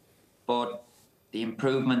 But the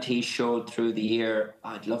improvement he showed through the year,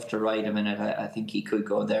 I'd love to ride him in it. I think he could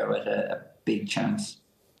go there with a big chance.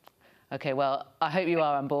 OK, well, I hope you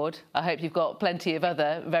are on board. I hope you've got plenty of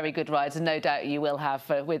other very good rides, and no doubt you will have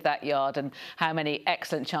with that yard, and how many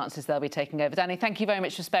excellent chances they'll be taking over. Danny, thank you very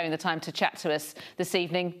much for sparing the time to chat to us this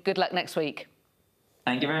evening. Good luck next week.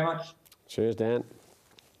 Thank you very much. Cheers, Dan.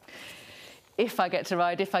 If I get to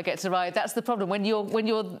ride, that's the problem. When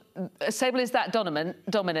your stable is that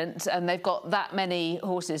dominant, and they've got that many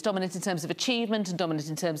horses, dominant in terms of achievement and dominant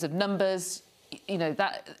in terms of numbers, you know,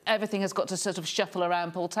 that everything has got to sort of shuffle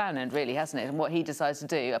around Paul Townend, really, hasn't it? And what he decides to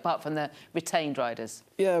do, apart from the retained riders.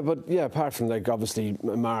 Yeah, but apart from, like, obviously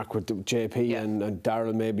Mark with JP and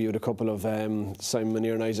Darrell maybe with a couple of Simon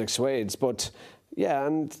Munir and Isaac Swades. But yeah,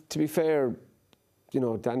 and to be fair, you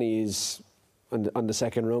know, Danny is on the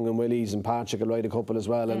second rung, and Willie's and Patrick will ride a couple as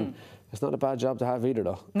well, and it's not a bad job to have either,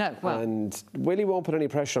 though. No, well. And Willie won't put any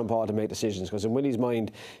pressure on Paul to make decisions, because in Willie's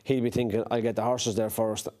mind, he'll be thinking, I'll get the horses there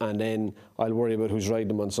first, and then I'll worry about who's riding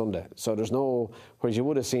them on Sunday. So there's no, whereas you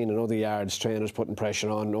would have seen in other yards, trainers putting pressure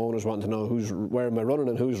on, owners wanting to know where am I running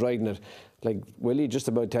and who's riding it. Like, Willie just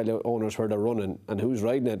about tell owners where they're running and who's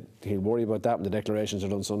riding it. He'll worry about that when the declarations are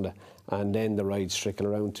done Sunday, and then the rides trickle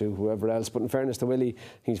around to whoever else. But in fairness to Willie,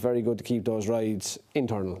 he's very good to keep those rides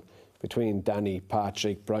internal between Danny,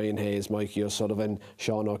 Patrick, Brian Hayes, Mikey O'Sullivan,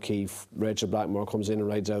 Sean O'Keefe. Rachel Blackmore comes in and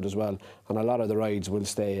rides out as well, and a lot of the rides will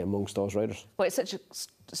stay amongst those riders. Well, it's such a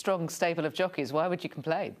strong stable of jockeys. Why would you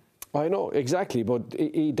complain? I know, exactly, but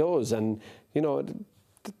he does, and you know,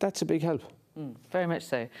 that's a big help. Very much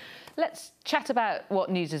so. Let's chat about what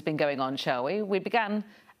news has been going on, shall we? We began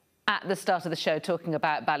at the start of the show talking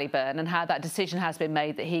about Ballyburn and how that decision has been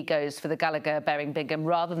made that he goes for the Gallagher Bearing Bingham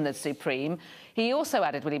rather than the Supreme. He also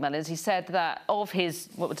added, Willie Mullins, he said that of his,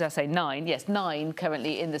 what would I say, 9? Yes, 9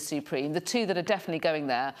 currently in the Supreme. The 2 that are definitely going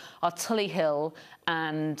there are Tully Hill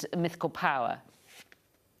and Mythical Power.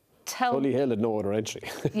 Tully Hill had no other entry.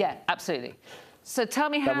 Yeah, absolutely. So tell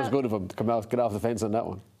me how... That was good of him to get off the fence on that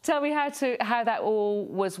one. Tell me how that all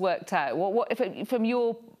was worked out. If, from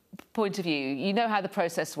your point of view, you know how the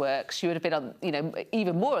process works. You would have been on, you know,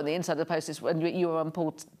 even more on the inside of the process when you were in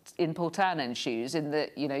Paul Townend's shoes, in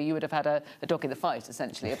that, you know, you would have had a dog in the fight,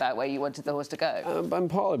 essentially, about where you wanted the horse to go. And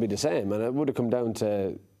Paul would be the same, and it would have come down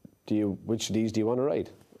to, which of these do you want to ride?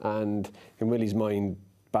 And in Willie's mind,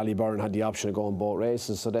 Ballyburn had the option of going both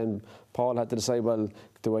races, so then Paul had to decide, well,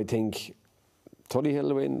 do I think Tully Hill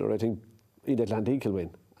will win, or I think Atlantique will win?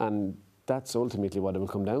 And that's ultimately what it will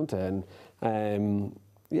come down to. And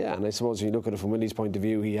yeah, and I suppose if you look at it from Willie's point of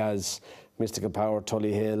view, he has Mystical Power,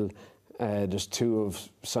 Tully Hill. There's 2 of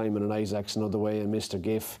Simon and Isaac's another way, and Mr.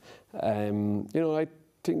 Giff. You know, I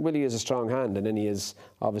think Willie is a strong hand, and then he is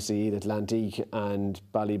obviously Atlantique and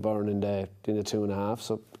Ballyburn in the 2.5,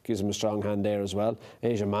 so it gives him a strong hand there as well.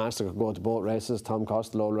 Asia Master could go to both races. Tom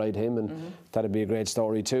Costello will ride him, and that'd be a great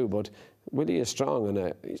story too. But Willie is strong,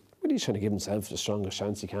 and Willie's trying to give himself the strongest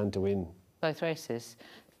chance he can to win both races.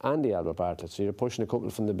 And the Albert Bartlett. So you're pushing a couple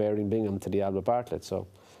from the Bearing Bingham to the Albert Bartlett. So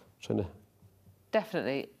trying to...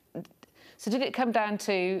 Definitely. So did it come down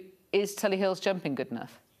to, is Tully Hill's jumping good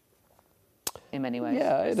enough? In many ways.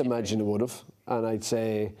 Yeah, I'd imagine it would have. And I'd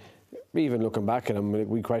say, even looking back at him,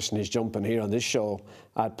 we questioned his jumping here on this show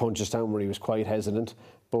at Punchestown, where he was quite hesitant.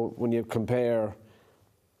 But when you compare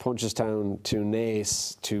Punchestown to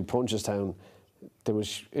Naas to Punchestown, there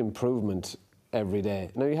was improvement every day.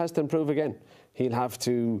 Now he has to improve again. He'll have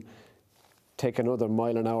to take another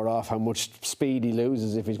mile an hour off how much speed he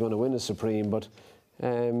loses if he's going to win a Supreme. But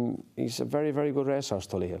he's a very, very good racehorse,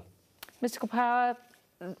 Tully Hill. Mystical Power,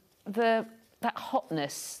 that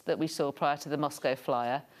hotness that we saw prior to the Moscow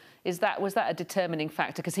Flyer, was that a determining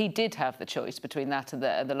factor? Because he did have the choice between that and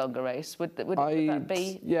the longer race. Would that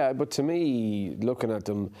be? Yeah, but to me, looking at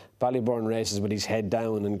them, Ballyburn races with his head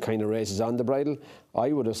down and kind of races on the bridle,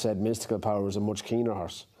 I would have said Mystical Power was a much keener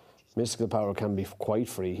horse. Mystical Power can be quite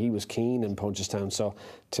free. He was keen in Punchestown, so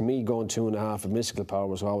to me, going 2.5 of Mystical Power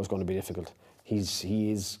was always going to be difficult. He's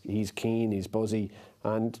keen, he's buzzy,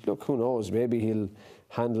 and look, who knows? Maybe he'll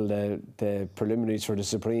handle the preliminaries for the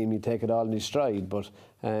Supreme. He'd take it all in his stride, but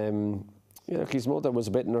yeah, his mother was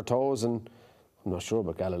a bit in her toes, and I'm not sure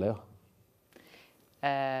about Galileo.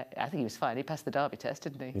 I think he was fine. He passed the Derby test,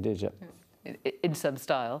 didn't he? He did, yeah. In some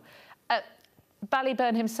style.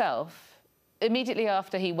 Ballyburn himself, immediately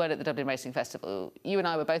after he won at the Dublin Racing Festival, you and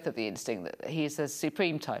I were both of the instinct that he's a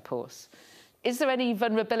supreme type horse. Is there any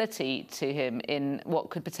vulnerability to him in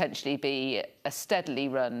what could potentially be a steadily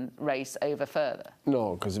run race over further?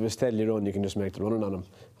 No, because if it's steadily run, you can just make the running on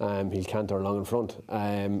him. He'll canter along in front.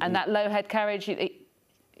 And that low head carriage...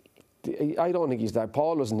 I don't think he's that...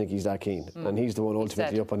 Paul doesn't think he's that keen, and he's the one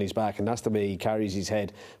ultimately up on his back, and that's the way he carries his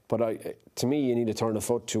head. But to me, you need to turn a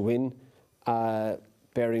foot to win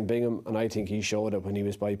Bearing Bingham, and I think he showed it when he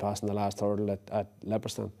was bypassing the last hurdle at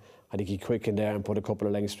Leopardstown. I think he quickened there and put a couple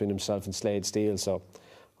of lengths between himself and Slade Steele, so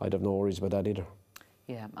I'd have no worries about that either.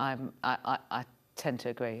 Yeah, I tend to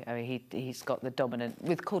agree. I mean, he's got the dominant...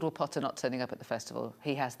 With Caldwell Potter not turning up at the festival,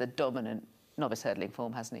 he has the dominant novice hurdling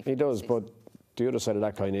form, hasn't he? He does, but the other side of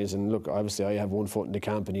that coin is, and look, obviously I have one foot in the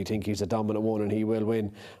camp and you think he's a dominant one and he will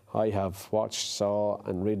win. I have watched, saw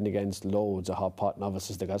and ridden against loads of hot pot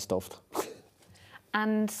novices that got stuffed.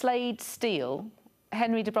 And Slade Steele...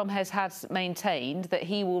 Henry de Bromhead has maintained that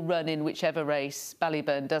he will run in whichever race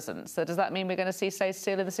Ballyburn doesn't. So does that mean we're going to see Slade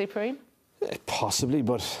Steele in the Supreme? Possibly,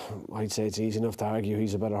 but I'd say it's easy enough to argue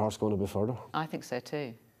he's a better horse going a bit further. I think so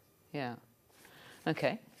too, yeah.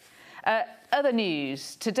 OK. Other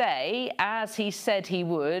news. Today, as he said he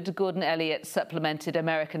would, Gordon Elliott supplemented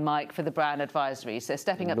American Mike for the Brown Advisory, so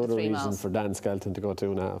stepping up to 3 miles. Another reason for Dan Skelton to go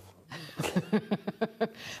 2.5.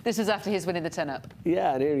 This was after his winning the 10-up.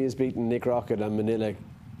 Yeah, and here he is beating Nick Rocket and Manila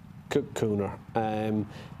Cooner.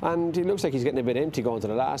 And he looks like he's getting a bit empty going to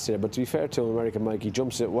the last year, but to be fair to him, American Mike, he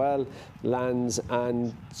jumps it well, lands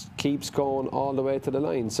and keeps going all the way to the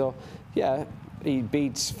line. So, yeah, he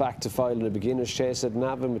beats Fact to File in the beginner's chase at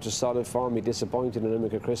Navan, which is solid form. He disappointed in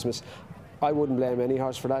Limerick at Christmas. I wouldn't blame any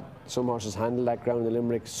horse for that. Some horses handle that ground in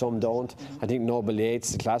Limerick, some don't. I think Noble Yates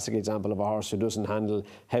is a classic example of a horse who doesn't handle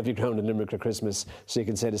heavy ground in Limerick at Christmas, so you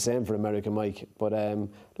can say the same for American Mike. But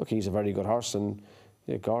look, he's a very good horse, and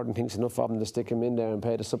yeah, Gordon thinks enough of him to stick him in there and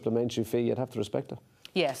pay the supplementary fee. You'd have to respect it.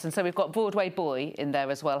 Yes, and so we've got Broadway Boy in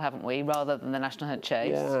there as well, haven't we, rather than the National Hunt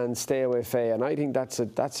Chase? Yeah, and Stay Away Faye, and I think that's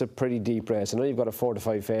a pretty deep race. I know you've got a 4 to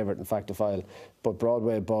 5 favourite in Fact to File, but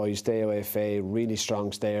Broadway Boy, Stay Away Faye, really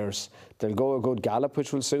strong stayers. They'll go a good gallop,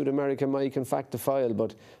 which will suit American Mike and Fact to File,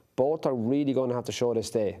 but both are really going to have to show they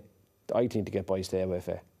stay, I think, to get by Stay Away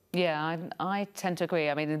Faye. Yeah, I tend to agree.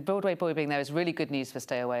 I mean, Broadway Boy being there is really good news for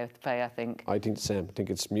Stay Away Faye, I think. I think the same. I think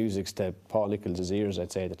it's music to Paul Nicholls' ears,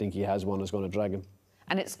 I'd say. I think he has one that's going to drag him.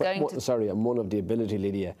 And it's going to... Sorry, and one of the ability,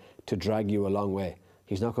 Lydia, to drag you a long way.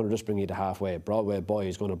 He's not going to just bring you to halfway. Broadway Boy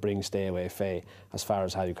is going to bring Stay Away Faye as far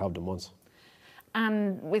as Harry Cobden once.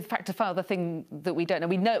 And with Fact to File, the thing that we don't know,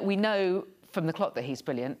 we know from the clock that he's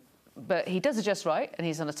brilliant, but he does adjust right, and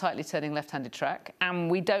he's on a tightly turning left-handed track,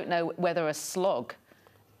 and we don't know whether a slog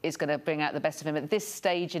is going to bring out the best of him at this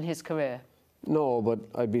stage in his career. No, but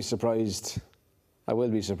I'd be surprised. I will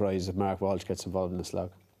be surprised if Mark Walsh gets involved in the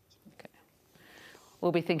slog.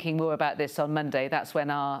 We'll be thinking more about this on Monday. That's when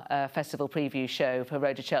our festival preview show for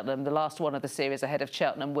Road to Cheltenham, the last one of the series ahead of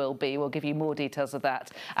Cheltenham, will be. We'll give you more details of that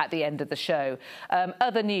at the end of the show.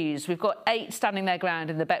 Other news, we've got 8 standing their ground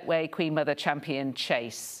in the Betway Queen Mother Champion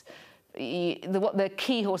Chase. The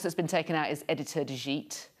key horse that's been taken out is Editeur de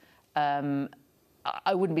Gite.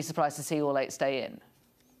 I wouldn't be surprised to see all 8 stay in.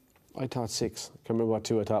 I thought 6. I can't remember what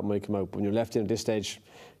 2 I thought might come out. But when you're left in at this stage,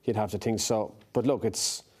 you'd have to think so. But look,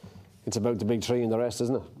 it's about the big 3 and the rest,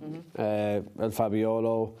 isn't it? El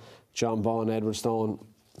Fabiolo, John Bond, Edward Stone.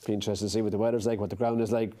 Be interested to see what the weather's like, what the ground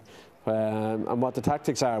is like, and what the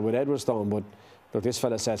tactics are with Edward Stone. But look, this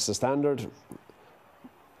fella sets the standard.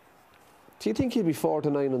 Do you think he'll be 4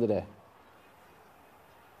 to 9 on the day?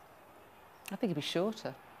 I think he'll be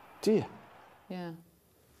shorter. Do you? Yeah.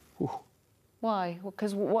 Ooh. Why?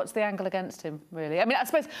 Because what's the angle against him, really? I mean, I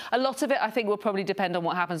suppose a lot of it, I think, will probably depend on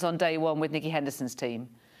what happens on day 1 with Nicky Henderson's team.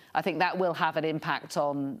 I think that will have an impact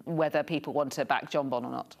on whether people want to back John Bon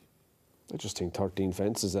or not. I just think 13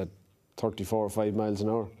 fences at 34 or 5 miles an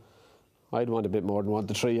hour. I'd want a bit more than 1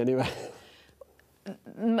 to 3 anyway.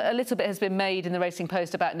 A little bit has been made in the Racing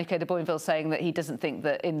Post about Nico de Boinville saying that he doesn't think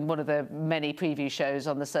that in one of the many preview shows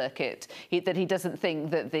on the circuit, that he doesn't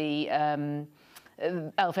think that the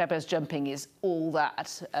El Fabrio's jumping is all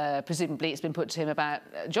that. Presumably it's been put to him about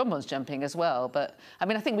John Bon's jumping as well. But, I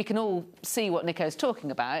mean, I think we can all see what Nico's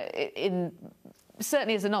talking about.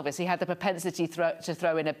 Certainly as a novice, he had the propensity to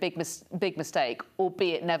throw in a big mistake,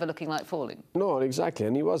 albeit never looking like falling. No, exactly.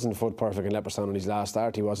 And he wasn't foot perfect in Leopardstown on his last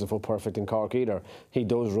start. He wasn't foot perfect in Cork either. He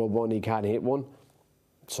does rub one, he can hit one.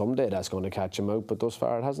 Someday that's going to catch him out, but thus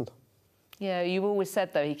far it hasn't. Yeah, you've always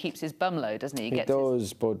said, though, he keeps his bum low, doesn't he? He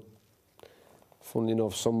does, but funnily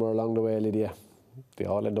enough, somewhere along the way, Lydia, they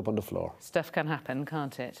all end up on the floor. Stuff can happen,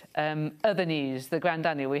 can't it? Other news, the Grand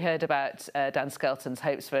Annual. We heard about Dan Skelton's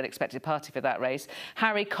hopes for an expected party for that race.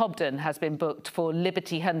 Harry Cobden has been booked for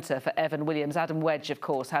Liberty Hunter for Evan Williams. Adam Wedge, of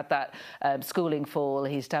course, had that schooling fall.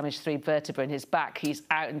 He's damaged 3 vertebrae in his back. He's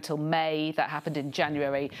out until May. That happened in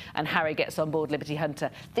January. And Harry gets on board Liberty Hunter.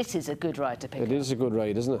 This is a good ride to pick up. It is a good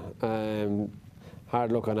ride, isn't it?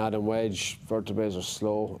 Hard luck on Adam Wedge. Vertebrae are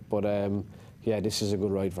slow. But, yeah, this is a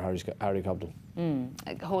good ride for Harry Cobden.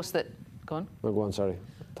 A horse that... Go on. Oh, go on, sorry.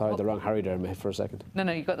 Thought I had the wrong Harry there for a second. No,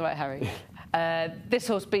 you got the right Harry. This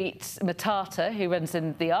horse beats Matata, who runs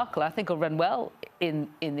in the Arkle. I think will run well in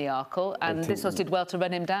the Arkle. And this horse did well to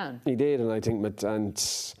run him down. He did, and I think...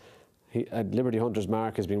 Liberty Hunter's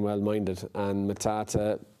mark has been well-minded, and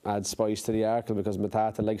Matata adds spice to the Arkle because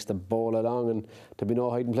Matata likes to bowl along, and there'll be no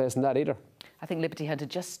hiding place in that either. I think Liberty Hunter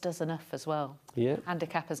just does enough as well. Yeah.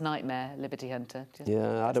 Handicapper's nightmare, Liberty Hunter.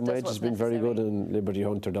 Adam Wedge has been very good in Liberty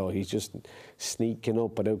Hunter, though. He's just sneaking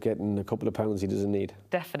up without getting a couple of pounds he doesn't need.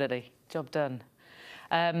 Definitely. Job done.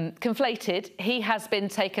 Conflated, he has been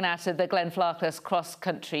taken out of the Glenfarclas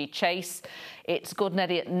cross-country chase. It's Gordon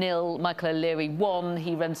Elliott 0, Michael O'Leary 1.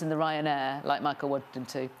 He runs in the Ryanair, like Michael wanted him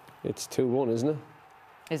to. It's 2-1, isn't it?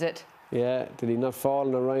 Is it? Yeah, did he not fall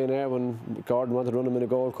in the Ryanair when Gordon wanted to run him in the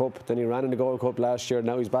Gold Cup? Then he ran in the Gold Cup last year,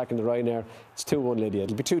 now he's back in the Ryanair. It's 2-1, Lydia.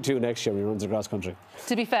 It'll be 2-2 next year when he runs across country.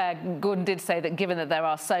 To be fair, Gordon did say that given that there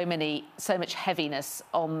are so much heaviness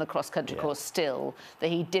on the cross-country course still, that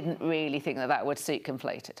he didn't really think that would suit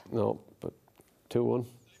Conflated. No, but 2-1.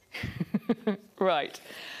 Right.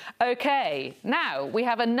 OK, now we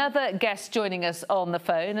have another guest joining us on the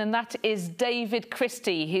phone, and that is David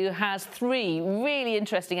Christie, who has 3 really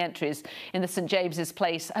interesting entries in the St James's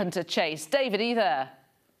Place Hunter Chase. David, are you there?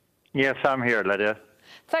 Yes, I'm here, Lydia.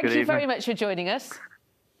 Thank you very much for joining us.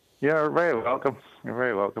 You're very welcome. You're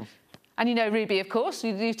very welcome. And you know Ruby, of course.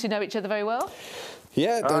 You used to know each other very well.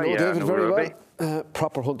 Yeah, I know David very Ruby well.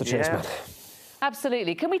 Proper hunter chase man.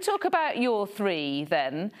 Absolutely. Can we talk about your 3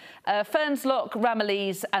 then? Fernslock,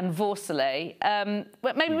 Ramillies and Vorselay.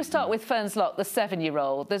 Maybe we'll start with Fernslock, the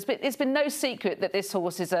 7-year-old. It's been no secret that this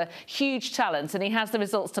horse is a huge talent, and he has the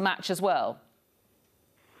results to match as well.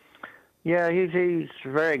 Yeah, he's a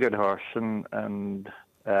very good horse, and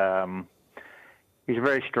he's a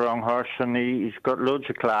very strong horse, and he's got loads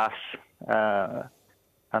of class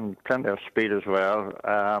and plenty of speed as well.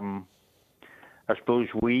 I suppose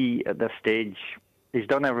we, at this stage, he's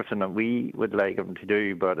done everything that we would like him to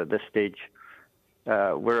do, but at this stage,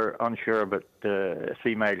 we're unsure about the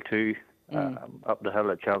 3 Mile 2 up the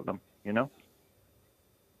hill at Cheltenham, you know?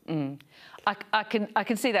 I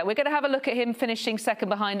can see that. We're going to have a look at him finishing second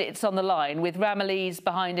behind It's on the Line, with Ramillies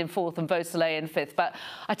behind in 4th and Vorselay in 5th. But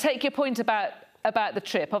I take your point about the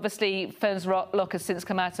trip. Obviously, Fernslock has since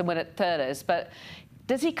come out and won at Thurles, but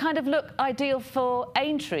does he kind of look ideal for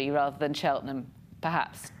Aintree rather than Cheltenham,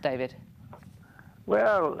 perhaps, David?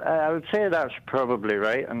 Well, I would say that's probably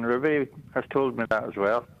right, and Ruby has told me that as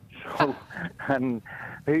well. So, and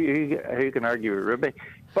who can argue with Ruby?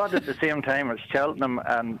 But at the same time, it's Cheltenham,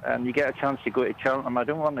 and you get a chance to go to Cheltenham. I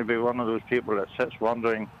don't want to be one of those people that sits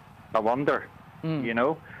wondering, I wonder, you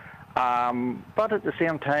know. But at the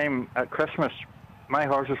same time, at Christmas, my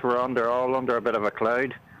horses were all under a bit of a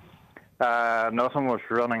cloud. Nothing was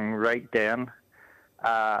running right then.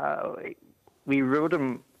 We rode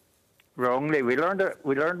him wrongly. We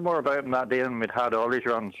learned more about him that day than we'd had all these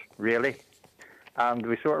runs, really. And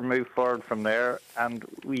we sort of moved forward from there, and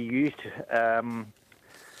we used his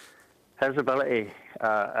ability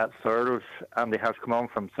at Thurles, and he has come on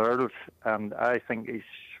from Thurles, and I think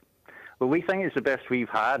we think he's the best we've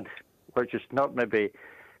had, which is not maybe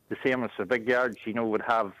the same as the big yards, you know, would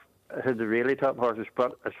have the really top horses,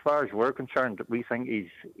 but as far as we're concerned, we think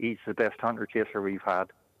he's the best hunter chaser we've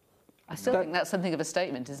had. I still think that's something of a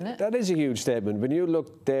statement, isn't it? That is a huge statement. When you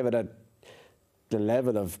look, David, at the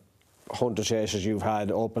level of hunter chasers you've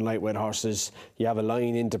had, open lightweight horses, you have a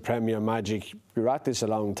line into Premier Magic, you're at this a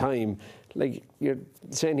long time. Like, you're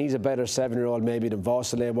saying he's a better 7-year-old maybe than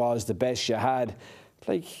Vorselay was, the best you had.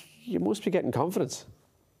 Like, you must be getting confidence.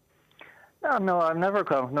 No, I'm never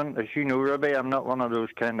confident. As you know, Ruby, I'm not one of those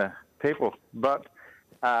kind of people. But,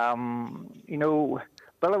 you know,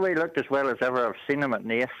 Billaway looked as well as ever. I've seen him at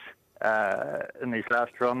Naas in his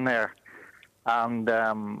last run there. And,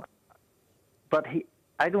 but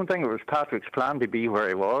I don't think it was Patrick's plan to be where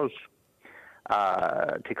he was,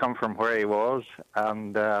 to come from where he was.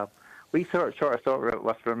 And we sort of thought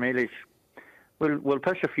with Ramillies, we'll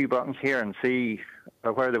push a few buttons here and see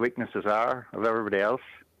where the weaknesses are of everybody else,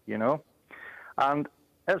 you know. And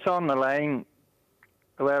It's on the Line.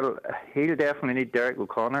 Well, he'll definitely need Derek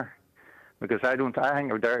O'Connor. because I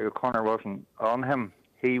think if Derek O'Connor wasn't on him,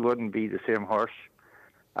 he wouldn't be the same horse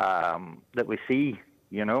that we see,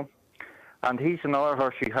 you know. And he's another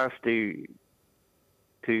horse who has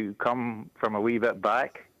to come from a wee bit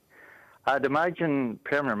back. I'd imagine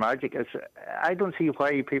Premier Magic is. I don't see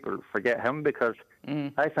why people forget him, because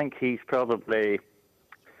I think he's probably.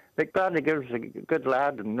 Like Bradley Gibbs is a good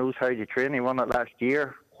lad and knows how to train. He won it last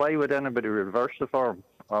year. Why would anybody reverse the form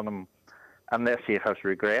on him unless he has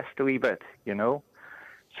regressed a wee bit, you know?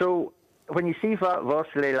 So when you see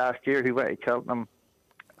Vossley last year, he went to Cheltenham,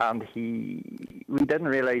 and we didn't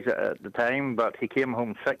realise it at the time, but he came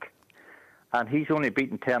home sick, and he's only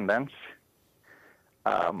beaten 10 lengths.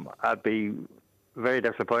 I'd be very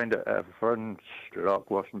disappointed if Fern's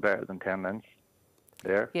Lock wasn't better than 10 lengths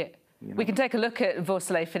there. Yeah. You know. We can take a look at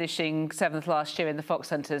Vossley finishing 7th last year in the Fox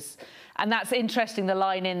Hunters. And that's interesting, the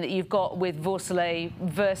line-in that you've got with Vossley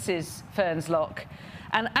versus Fern's Lock.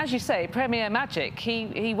 And as you say, Premier Magic,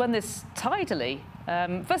 he won this tidily.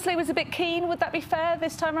 Vossley was a bit keen. Would that be fair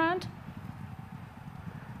this time round?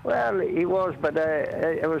 Well, he was, but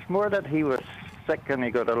it was more that he was sick and he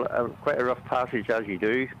got quite a rough passage, as you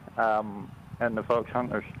do, in the Fox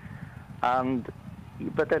Hunters.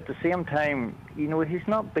 But at the same time, you know, he's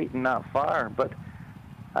not beaten that far, but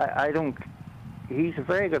I don't... He's a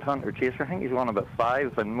very good hunter chaser. I think he's won about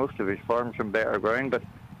 5, and most of his form's in better ground, but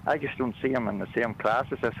I just don't see him in the same class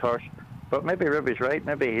as this horse. But maybe Ruby's right.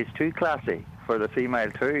 Maybe he's too classy for the female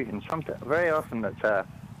too, and very often it's a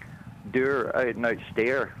doer out-and-out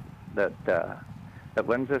steer that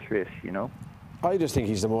wins this race, you know. I just think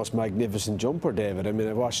he's the most magnificent jumper, David. I mean,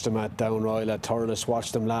 I watched him at Down Royal, at Thurles,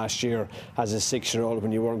 watched him last year as a 6-year-old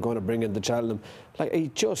when you weren't going to bring in the Cheltenham. Like,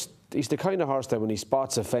 he's the kind of horse that when he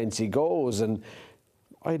spots a fence, he goes. And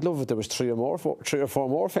I'd love if there was 3 or 4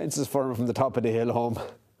 more fences for him from the top of the hill home.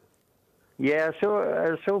 Yeah,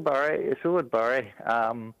 so would Barry.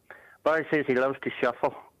 Barry says he loves to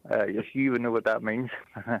shuffle. Just you would know what that means.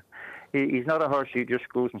 He's not a horse who just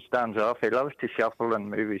goes and stands off. He loves to shuffle and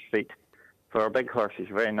move his feet. For a big horse, he's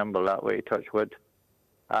very nimble that way, touch wood.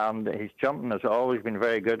 His jumping has always been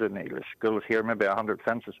very good, and he goes here maybe 100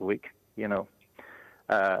 fences a week, you know,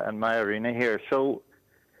 in my arena here. So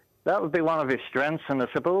that would be one of his strengths. And I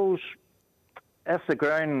suppose if the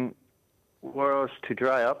ground was to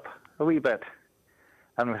dry up a wee bit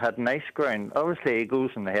and we had nice ground, obviously he goes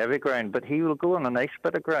in the heavy ground, but he will go on a nice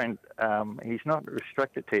bit of ground. He's not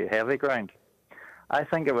restricted to heavy ground. I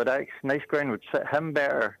think nice ground would sit him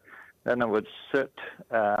better than it would suit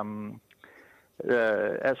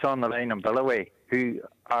It's on the Line and Billaway, who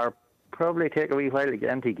are probably take a wee while to get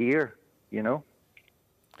into gear, you know.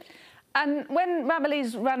 And when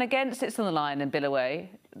Ramillies ran against It's on the Line and Billaway,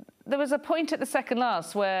 there was a point at the second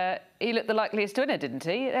last where he looked the likeliest winner, didn't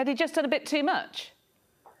he? Had he just done a bit too much?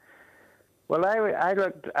 Well, I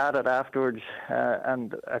looked at it afterwards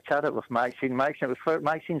and I chatted with Maxine. It was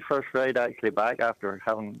Maxine's first ride actually back after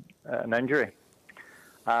having an injury.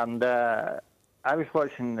 And I was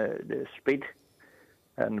watching the speed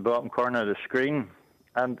in the bottom corner of the screen,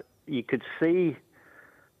 and you could see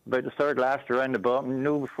about the third last around the bottom, you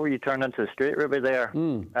know, before you turn into the straight river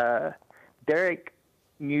there, Derek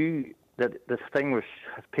knew that his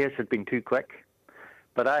pace had been too quick.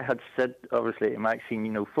 But I had said, obviously, to Maxine,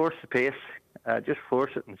 you know, force the pace, just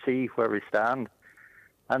force it and see where we stand.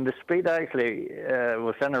 And the speed actually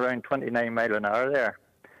was in around 29 mile an hour there.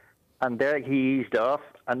 And Derek, he eased off,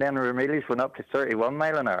 and then Ramillies went up to 31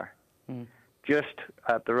 mile an hour, just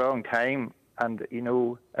at the wrong time. And, you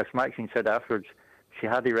know, as Maxine said afterwards, she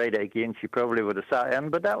had to ride it again, she probably would have sat in,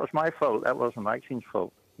 but that was my fault. That wasn't Maxine's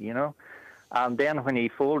fault, you know. And then when he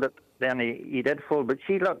folded, then he did fold, but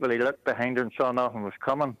she luckily looked behind her and saw nothing was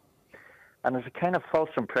coming. And it's a kind of false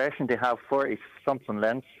impression to have 40-something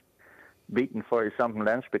lengths, beaten 40-something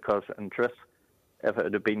lengths, because in truth, if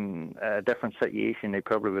it had been a different situation, they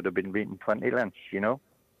probably would have been beaten 20 lengths, you know.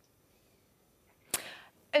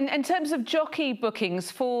 In terms of jockey bookings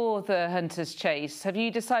for the Hunters Chase, have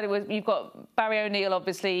you decided, you've got Barry O'Neill,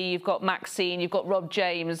 obviously, you've got Maxine, you've got Rob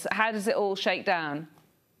James. How does it all shake down?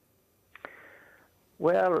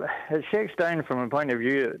 Well, it shakes down from a point of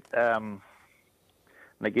view, and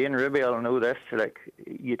again, Ruby will know this, like,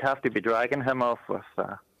 you'd have to be dragging him off with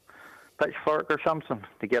a pitchfork or something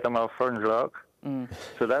to get him off Fern's Lock.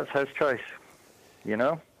 So that's his choice, you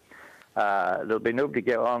know. There'll be nobody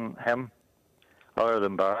get on him other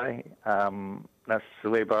than Barry. That's the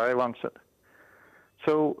way Barry wants it.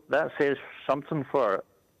 So that says something for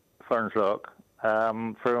Fern's Lock.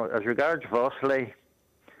 As regards Vossley,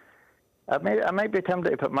 I might be tempted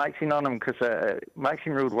to put Maxine on him, because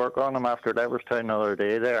Maxine rode work on him after Leverstown the other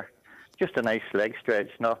day there. just a nice leg stretch,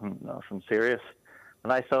 nothing serious.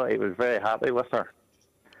 And I thought he was very happy with her.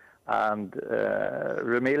 And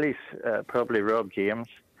Ramili's probably Rob James.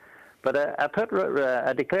 But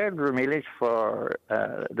I declared Ramili's for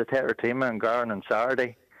the Tetratima and Garn on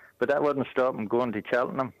Saturday, but that wouldn't stop him going to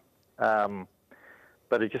Cheltenham.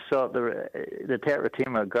 But I just thought the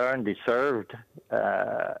Tetratima Garn deserved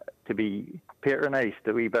to be patronised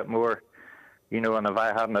a wee bit more, you know, and if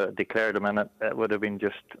I hadn't declared him in it, it would have been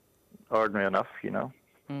just ordinary enough, you know.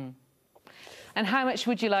 Mm. And how much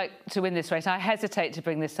would you like to win this race? I hesitate to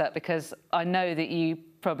bring this up because I know that you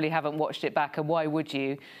probably haven't watched it back, and why would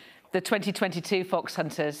you? The 2022 Fox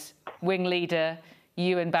Hunters, wing leader,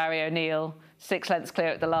 you and Barry O'Neill, 6 lengths clear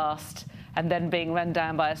at the last, and then being run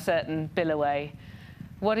down by a certain Billaway.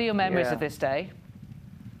 What are your memories of this day?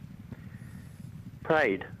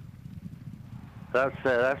 Pride.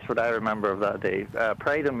 That's what I remember of that day.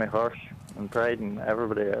 Pride in my horse, and pride in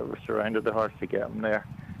everybody that was surrounded the horse to get him there.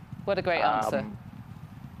 What a great answer.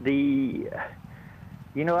 You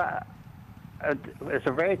know, it's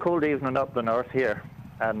a very cold evening up the north here,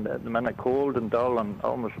 and at the minute cold and dull and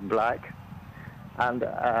almost black. And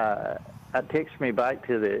it takes me back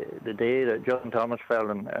to the day that John Thomas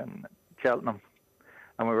fell in Cheltenham.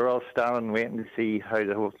 And we were all standing waiting to see how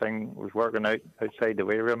the whole thing was working out outside the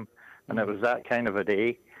weigh room. And it was that kind of a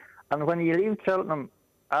day. And when you leave Cheltenham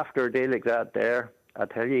after a day like that there, I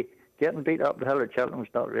tell you, getting beat up the hill at Cheltenham's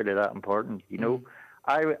not really that important, you know.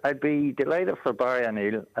 I'd be delighted for Barry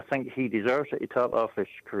O'Neill. I think he deserves it to top off his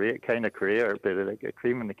career. It'd be like a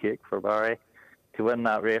cream in the cake for Barry to win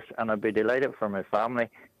that race, and I'd be delighted for my family.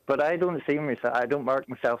 But I don't see myself, I don't mark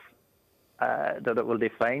myself that it will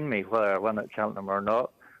define me whether I win at Cheltenham or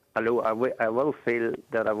not. Although I will feel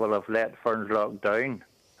that I will have let Fernslock down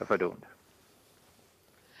if I don't.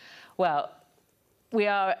 Well, we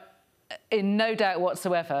are in no doubt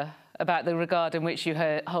whatsoever about the regard in which you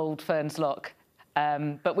hold Fernslock.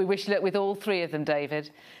 But we wish you luck with all 3 of them, David.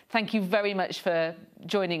 Thank you very much for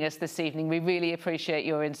joining us this evening. We really appreciate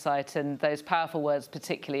your insight and those powerful words,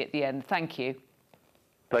 particularly at the end. Thank you.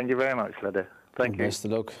 Thank you very much, Lydia. Thank you. Best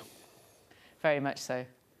of luck. Very much so.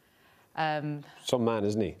 Some man,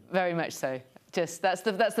 isn't he? Very much so. That's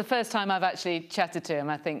the first time I've actually chatted to him.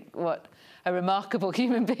 I think what a remarkable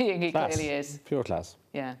human being he clearly is. Pure class.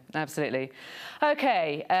 Yeah, absolutely.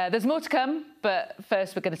 OK, there's more to come, but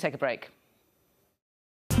first we're going to take a break.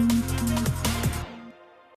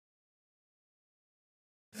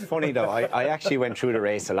 It's funny though, I actually went through the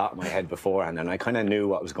race a lot in my head beforehand, and I kind of knew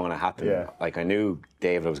what was going to happen. Yeah. Like I knew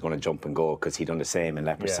David was going to jump and go because he'd done the same in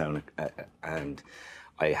Leopardstown, and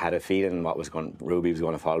I had a feeling Ruby was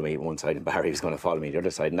going to follow me one side and Barry was going to follow me the other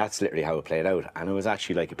side, and that's literally how it played out. And it was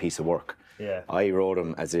actually like a piece of work. Yeah. I rode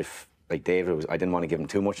him as if like David was. I didn't want to give him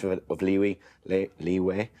too much of leeway,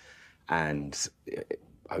 and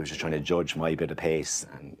I was just trying to judge my bit of pace,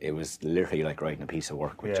 and it was literally like riding a piece of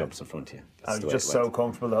work with jumps in front of you. I was just so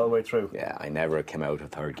comfortable the whole way through. Yeah, I never came out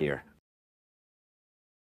of third gear.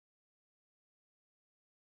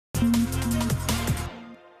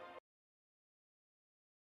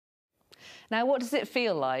 Now, what does it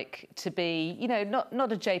feel like to be, you know, not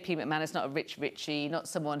a JP McManus, not a Rich Ritchie, not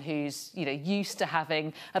someone who's, you know, used to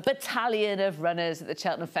having a battalion of runners at the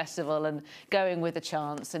Cheltenham Festival and going with a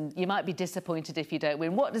chance, and you might be disappointed if you don't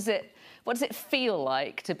win. What does it feel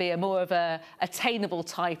like to be a more of a attainable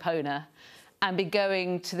type owner and be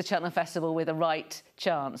going to the Cheltenham Festival with a right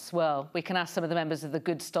chance? Well, we can ask some of the members of the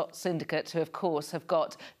Good Stock Syndicate, who, of course, have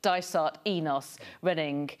got Dysart Enos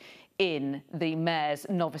running in the Mares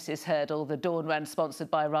Novices Hurdle, the Dawn Run sponsored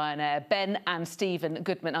by Ryanair. Ben and Stephen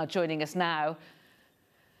Goodman are joining us now.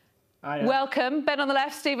 Welcome, Ben on the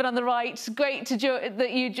left, Stephen on the right. Great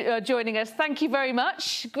that you are joining us. Thank you very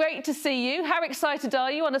much. Great to see you. How excited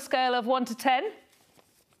are you on a scale of 1 to 10?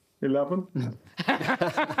 11.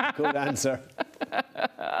 Good answer.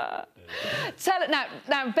 Tell it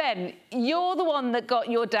now, Ben. You're the one that got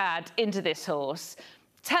your dad into this horse.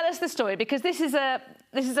 Tell us the story, because this is a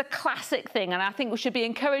classic thing, and I think we should be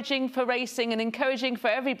encouraging for racing and encouraging for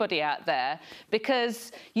everybody out there,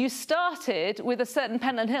 because you started with a certain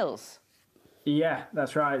Pentland Hills. Yeah,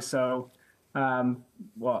 that's right. So, 4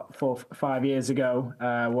 or 5 years ago,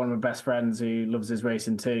 one of my best friends who loves his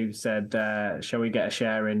racing too said, shall we get a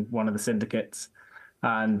share in one of the syndicates?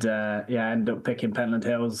 And I ended up picking Pentland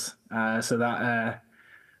Hills. So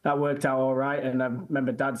that worked out all right. And I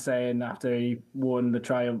remember Dad saying after he won the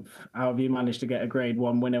Triumph, how have you managed to get a Grade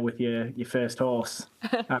 1 winner with your first horse?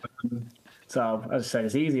 So as I say,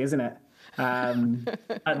 it's easy, isn't it? And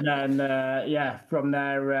then, from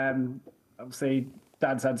there, obviously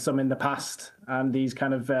Dad's had some in the past, and he's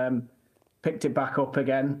kind of picked it back up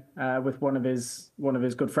again with one of his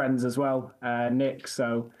good friends as well, Nick.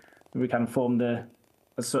 So we kind of formed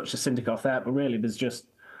as such a syndicate off that. But really, there's just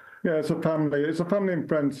it's a family and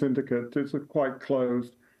friends syndicate. It's quite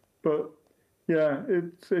closed, but yeah,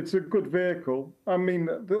 it's a good vehicle. I mean,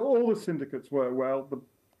 all the syndicates work well.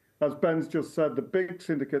 As Ben's just said, the big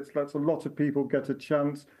syndicates lets a lot of people get a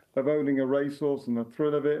chance of owning a racehorse and the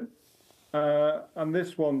thrill of it. And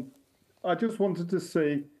this one, I just wanted to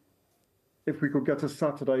see if we could get a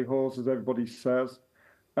Saturday horse, as everybody says,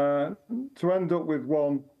 to end up with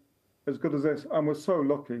one as good as this. And we're so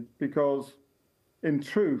lucky because, in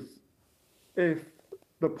truth, if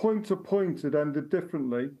the point-to-point had ended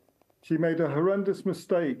differently, she made a horrendous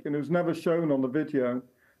mistake and it was never shown on the video,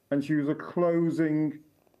 and she was a closing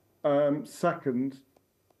second,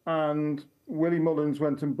 and Willie Mullins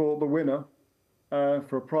went and bought the winner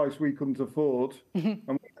for a price we couldn't afford, and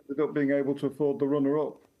we ended up being able to afford the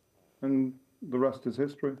runner-up, and the rest is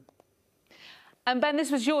history. And Ben,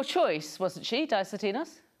 this was your choice, wasn't she,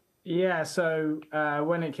 Dicertinos? Yeah, so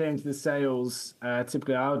when it came to the sales,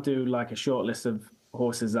 typically I'll do like a short list of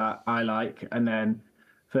horses that I like, and then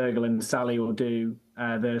Fergal and Sally will do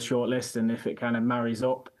their short list, and if it kind of marries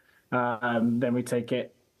up, then we take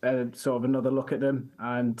it sort of another look at them,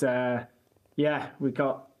 and we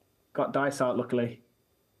got Dysart luckily.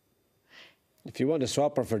 If you want to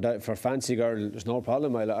swap her for Fancy Girl, there's no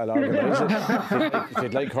problem. I'll organise it. If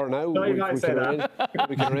you'd like her now, we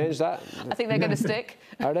can arrange that. I think they're going to stick.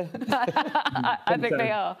 Are they? I think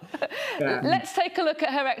they are. Yeah. Let's take a look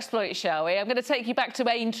at her exploit, shall we? I'm going to take you back to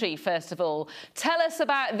Aintree, first of all. Tell us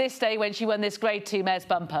about this day when she won this Grade 2 Mares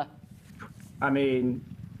Bumper. I mean,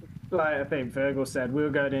 like I think Fergal said, we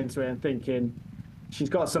were going into it and thinking, she's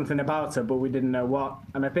got something about her, but we didn't know what.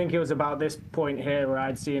 And I think it was about this point here where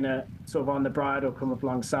I'd seen her sort of on the bridle come up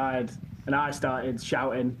alongside, and I started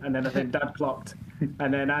shouting, and then I think Dad clocked.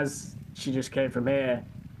 And then as she just came from here,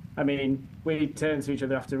 I mean, we turned to each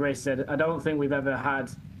other after the race and said, I don't think we've ever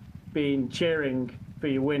been cheering for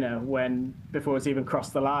your winner before it's even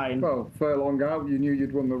crossed the line. Well, furlong out, you knew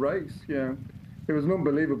you'd won the race, yeah. It was an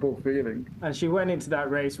unbelievable feeling. And she went into that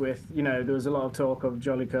race with, there was a lot of talk of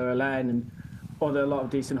Jolly Cœur Hélène and a lot of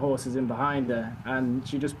decent horses in behind her, and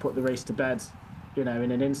she just put the race to bed, in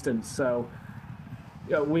an instant. So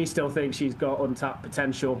we still think she's got untapped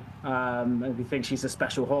potential, and we think she's a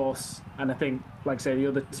special horse. And I think, like I say, the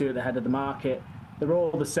other two at the head of the market, they're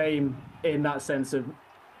all the same in that sense of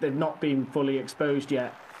they've not been fully exposed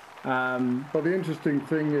yet. But the interesting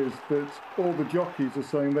thing is that all the jockeys are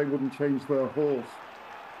saying they wouldn't change their horse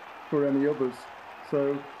for any others.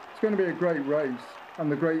 So it's going to be a great race. And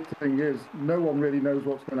the great thing is, no one really knows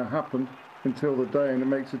what's going to happen until the day, and it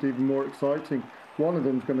makes it even more exciting. One of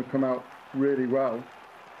them's going to come out really well,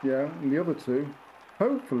 and the other two,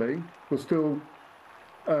 hopefully, will still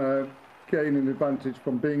gain an advantage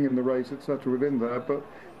from being in the race, etc., within there. But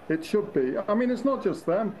it should be. I mean, it's not just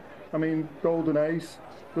them. I mean, Golden Ace.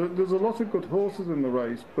 There's a lot of good horses in the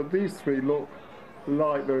race, but these three look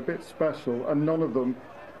like they're a bit special, and none of them.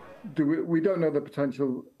 We don't know the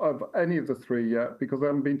potential of any of the three yet because they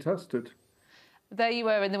haven't been tested. There you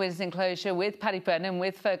were in the winners' enclosure with Paddy Brennan,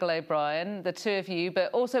 with Fergal O'Brien, the two of you.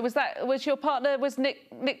 But also, was your partner? Was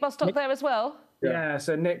Nick Bostock there as well? Yeah,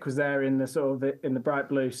 so Nick was there in the bright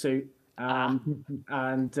blue suit,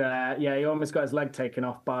 and he almost got his leg taken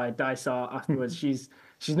off by Dysart afterwards. She's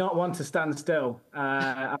not one to stand still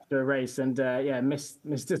after a race, and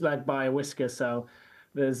missed his leg by a whisker. So.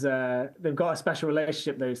 They've got a special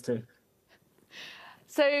relationship, those two.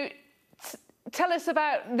 So tell us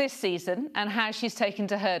about this season and how she's taken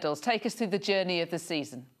to hurdles. Take us through the journey of the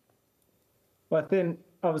season. Well, I think,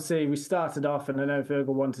 obviously, we started off, and I know Fergal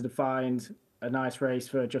wanted to find a nice race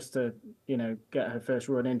for her just to, get her first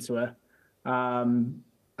run into her.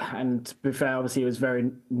 And to be fair, obviously, it was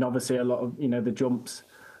very novice-y, a lot of, the jumps.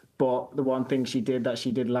 But the one thing she did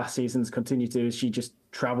last season's continue to do is she just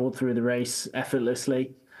travelled through the race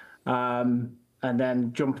effortlessly, and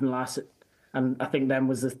then jumping last. And I think then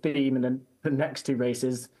was the theme. And then the next two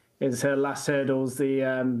races is her last hurdles,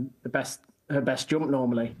 her best jump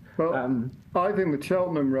normally. Well, I think the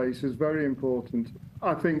Cheltenham race is very important.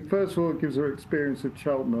 I think first of all it gives her experience of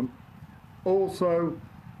Cheltenham. Also,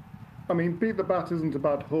 I mean, Beat the Bat isn't a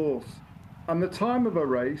bad horse, and the time of a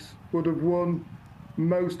race would have won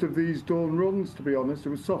most of these dawn runs, to be honest. It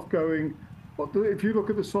was soft going. If you look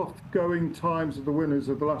at the soft going times of the winners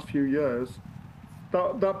of the last few years,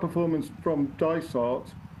 that performance from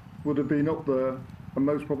Dysart would have been up there and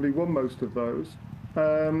most probably won most of those.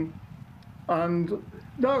 And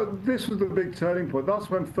no, this was the big turning point. That's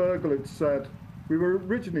when Fergal had said we were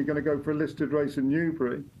originally going to go for a listed race in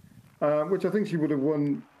Newbury, which I think she would have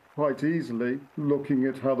won quite easily, looking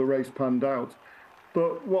at how the race panned out.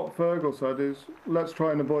 But what Fergal said is, let's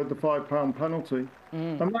try and avoid the £5 penalty.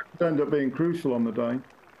 And that could end up being crucial on the day.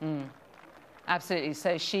 Absolutely.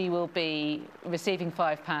 So she will be receiving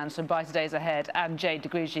 £5 from Brighter Days Ahead and Jade de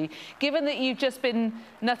Grugy. Given that you've just been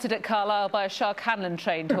nutted at Carlisle by a Shark Hanlon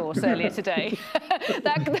trained horse earlier today,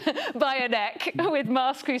 by a neck with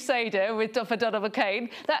Masked Crusader for Donald McCain,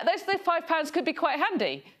 those £5 could be quite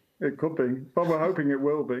handy. It could be, but we're hoping it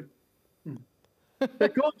will be.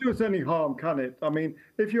 It can't do us any harm, can it? I mean,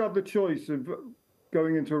 if you had the choice of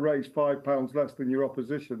going into a race £5 less than your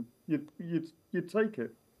opposition, you'd take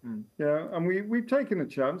it. Yeah, and we've taken a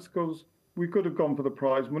chance because we could have gone for the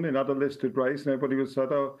prize money and had a listed race, and everybody would have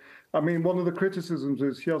said, oh, I mean, one of the criticisms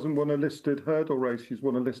is she hasn't won a listed hurdle race, she's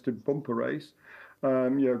won a listed bumper race,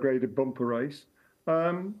 graded bumper race.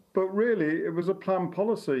 But really, it was a planned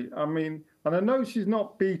policy. I mean, and I know she's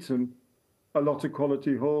not beaten a lot of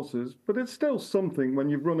quality horses, but it's still something when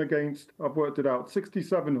you've run against, I've worked it out,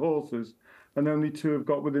 67 horses, and only 2 have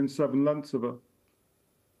got within 7 lengths of her.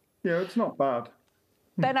 Yeah, it's not bad.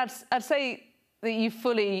 Ben, I'd say that you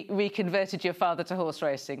fully reconverted your father to horse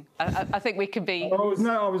racing. I think we can be... I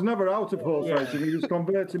was never out of horse racing. He was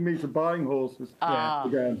converting me to buying horses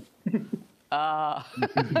again.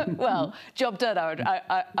 Well, job done,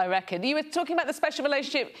 I reckon. You were talking about the special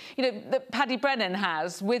relationship, that Paddy Brennan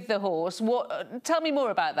has with the horse. Tell me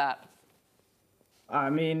more about that. I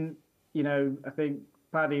mean, I think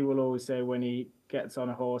Paddy will always say when he gets on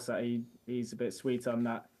a horse that he's a bit sweet on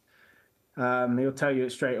that. He'll tell you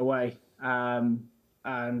it straight away. And,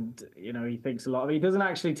 he thinks a lot of it. He doesn't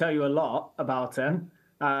actually tell you a lot about her,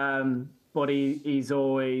 but he's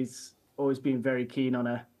always been very keen on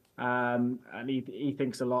her. And he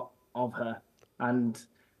thinks a lot of her. And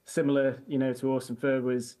similar, to Orson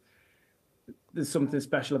Fergus, there's something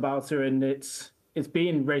special about her, and it's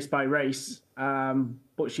being race by race,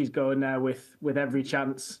 but she's going there with every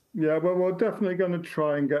chance. Yeah, well, we're definitely going to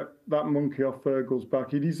try and get that monkey off Fergal's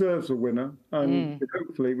back. He deserves a winner, and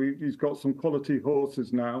hopefully he's got some quality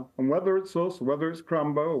horses now. And whether it's us, or whether it's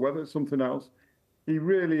Crambo, or whether it's something else, he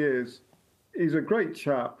really is. He's a great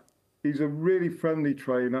chap. He's a really friendly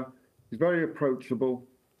trainer. He's very approachable,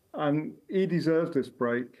 and he deserves this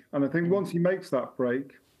break. And I think once he makes that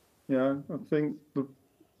break, I'm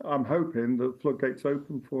hoping the floodgates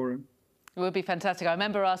open for him. It would be fantastic. I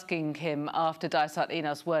remember asking him after Dysart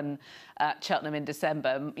Enos won at Cheltenham in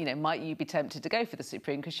December, might you be tempted to go for the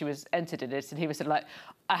Supreme because she was entered in it? And he was sort of like,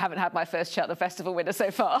 I haven't had my first Cheltenham Festival winner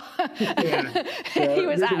so far. He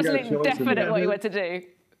was absolutely definite at what he wanted to do.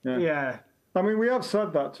 Yeah. I mean, we have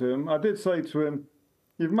said that to him. I did say to him,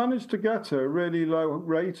 you've managed to get her a really low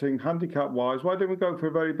rating handicap-wise. Why don't we go for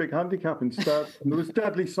a very big handicap instead? And there was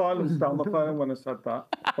deadly silence down the phone when I said that.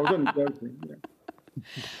 I was only joking. Yeah.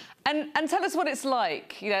 And tell us what it's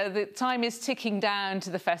like. The time is ticking down to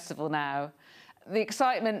the festival now. The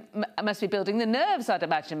excitement must be building. The nerves, I'd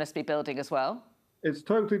imagine, must be building as well. It's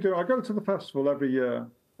totally different. I go to the festival every year,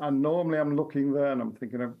 and normally I'm looking there and I'm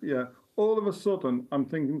thinking all of a sudden I'm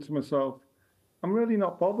thinking to myself, I'm really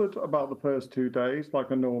not bothered about the first 2 days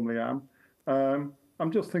like I normally am.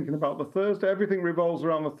 I'm just thinking about the Thursday. Everything revolves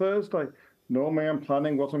around the Thursday. Normally I'm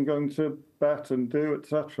planning what I'm going to bet and do,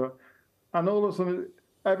 etc. And all of a sudden,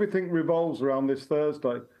 everything revolves around this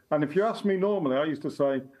Thursday. And if you ask me normally, I used to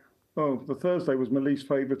say, oh, the Thursday was my least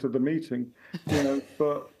favourite of the meeting,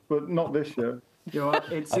 but not this year.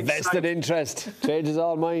 It's a vested interest changes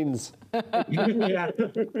all minds. Yeah.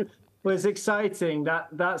 Well, it's exciting.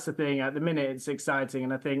 That's the thing. At the minute, it's exciting,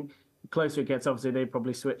 and I think the closer it gets, obviously, they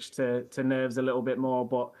probably switch to nerves a little bit more.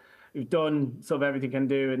 But we've done sort of everything you can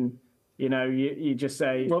do, and you just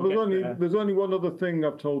say. Well, there's only one other thing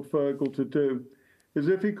I've told Fergal to do, is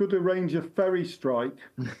if he could arrange a ferry strike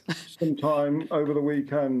sometime over the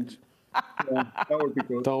weekend. Yeah, that would be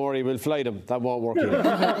good. Don't worry, we'll fly them. That won't work here.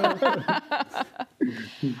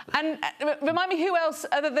 And remind me who else,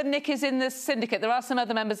 other than Nick, is in the syndicate? There are some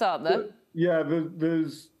other members, aren't there? Yeah,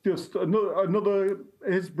 there's just another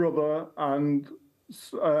his brother and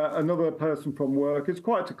another person from work. It's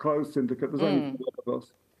quite a close syndicate. There's only 4 of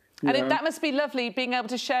us. And that must be lovely, being able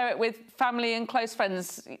to share it with family and close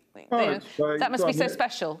friends. That must be so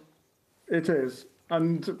special. It is.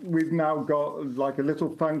 And we've now got like a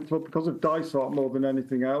little fan club because of Dysart more than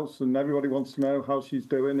anything else, and everybody wants to know how she's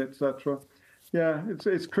doing, etc. Yeah,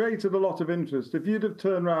 it's created a lot of interest. If you'd have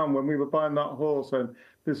turned around when we were buying that horse and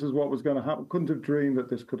this is what was going to happen, couldn't have dreamed that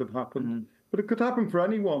this could have happened. But it could happen for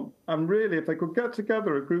anyone. And really, if they could get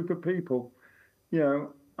together a group of people,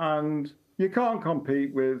 and you can't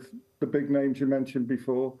compete with the big names you mentioned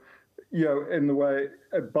before. you know, in the way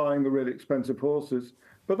of buying the really expensive horses.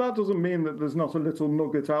 But that doesn't mean that there's not a little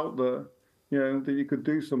nugget out there, you know, that you could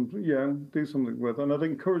do something with. And I'd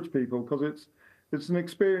encourage people, because it's an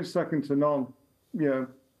experience second to none. You know,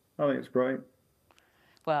 I think it's great.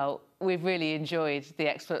 Well, we've really enjoyed the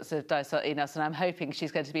exploits of Dysart Enos, and I'm hoping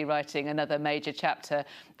she's going to be writing another major chapter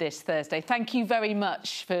this Thursday. Thank you very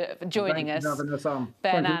much for joining us,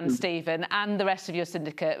 Ben and Stephen, and the rest of your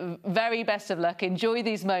syndicate. Very best of luck. Enjoy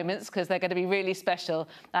these moments, because they're going to be really special.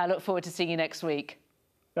 I look forward to seeing you next week.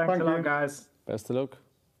 Thanks a lot, guys. Best of luck.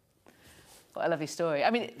 What a lovely story.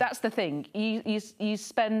 I mean, that's the thing. You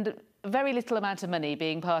spend very little amount of money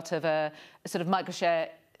being part of a sort of microshare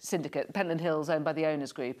syndicate, Pentland Hills, owned by the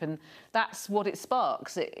owners group, and that's what it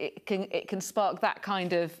sparks. It can spark that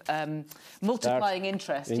kind of multiplying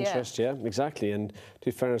interest. Yeah, exactly. And to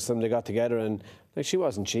be fair to them, they got together, and like, she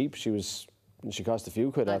wasn't cheap. She cost a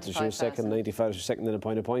few quid after she was second, 95. She was second in a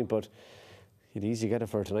point, but you'd easy get it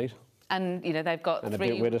for her tonight. And, you know, they've got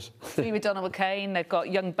three with Donald McCain. They've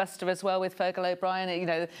got young Buster as well with Fergal O'Brien. You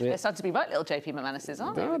know, they're starting to be right little JP McManuses,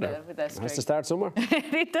 aren't they? With their string. It has to start somewhere.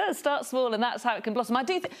 It does start small, and that's how it can blossom. I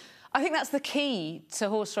think that's the key to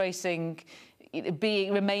horse racing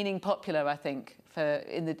remaining popular, I think,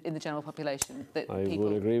 in the general population. I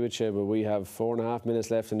would agree with you, but we have 4.5 minutes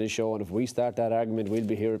left in this show, and if we start that argument, we'll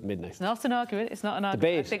be here at midnight. It's not an argument. It's not an argument.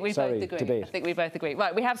 Debate. I think we both agree. Debate. I think we both agree.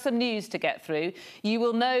 Right, we have some news to get through. You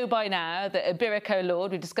will know by now that Iberico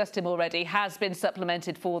Lord, we've discussed him already, has been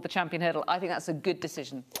supplemented for the Champion Hurdle. I think that's a good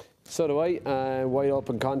decision. So do I. Wide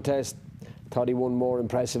open contest. Thought he won more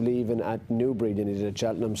impressively even at Newbury than he did at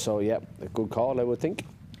Cheltenham. So, yeah, a good call, I would think.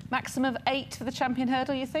 Maximum of 8 for the Champion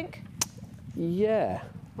Hurdle, you think? Yeah,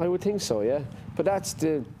 I would think so, yeah. But that's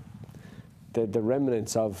the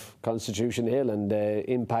remnants of Constitution Hill and the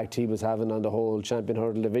impact he was having on the whole Champion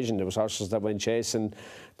Hurdle division. There was horses that went chasing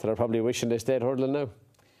that are probably wishing they stayed hurdling now.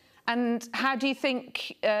 And how do you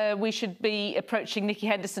think we should be approaching Nicky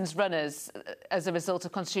Henderson's runners as a result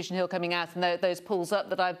of Constitution Hill coming out and those pulls up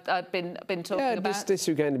that I've been talking about? Yeah, this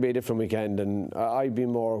weekend will be a different weekend, and I'd be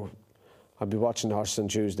watching the horses on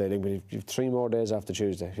Tuesday. You've 3 more days after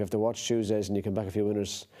Tuesday. If you have to watch Tuesdays and you can back a few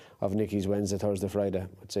winners of Nicky's Wednesday, Thursday, Friday,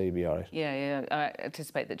 I'd say you'd be all right. Yeah. I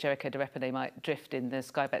anticipate that Jericho de Repene might drift in the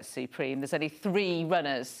Sky Bet Supreme. There's only 3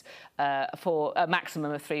 runners for a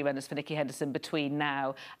maximum of 3 runners for Nicky Henderson between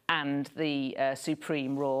now and the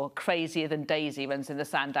Supreme Raw. Crazier Than Daisy runs in the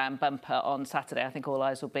Sandown Bumper on Saturday. I think all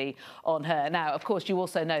eyes will be on her. Now, of course, you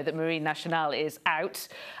also know that Marine Nationale is out.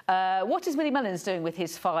 What is Willie Mullins doing with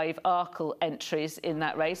his 5 Arkle entries in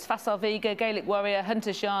that race? Fassar Viga, Gaelic Warrior,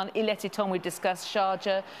 Hunter Jean, Ileti Tom, we've discussed,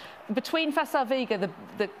 Sharjah. Between Fassar Viga,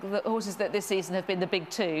 the horses that this season have been the big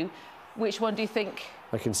 2, which one do you think?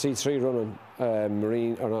 I can see 3 running,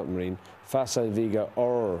 Fassar Viga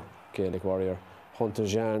or Gaelic Warrior, Hunter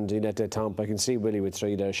Jean, Ileti Tom. I can see Willie with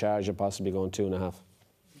 3 there, Sharjah possibly going 2.5.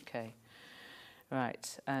 Okay.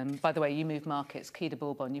 Right. By the way, you moved markets. Keeda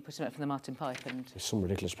Bourbon, you put him up for the Martin Pipe, and it's some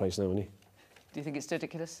ridiculous price now, isn't he? Do you think it's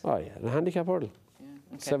ridiculous? Oh yeah, the handicap hurdle. Yeah.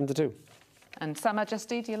 Okay. 7-2. And Sam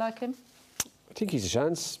Majesty, do you like him? I think he's a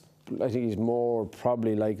chance. I think he's more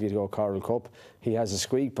probably likely to go Coral Cup. He has a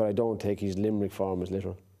squeak, but I don't think his Limerick form is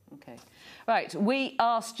literal. Okay. Right, we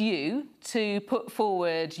asked you to put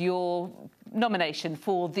forward your nomination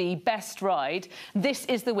for the best ride. This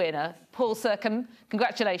is the winner. Paul Sercombe,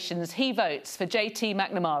 congratulations. He votes for JT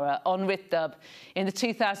McNamara on Rhythdub in the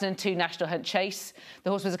 2002 National Hunt Chase. The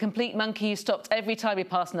horse was a complete monkey who stopped every time he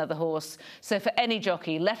passed another horse. So for any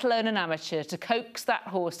jockey, let alone an amateur, to coax that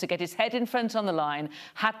horse to get his head in front on the line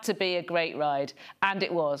had to be a great ride. And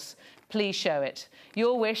it was. Please show it.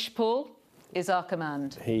 Your wish, Paul, is our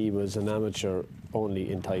command. He was an amateur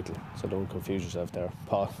only in title, so don't confuse yourself there,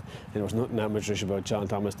 Paul. There was nothing amateurish about John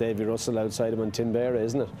Thomas. Davy Russell outside him on Tinbera,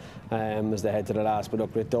 isn't it? As they head to the last, but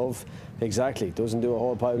up with Dove, exactly, doesn't do a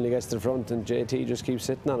whole pile when he gets to the front, and JT just keeps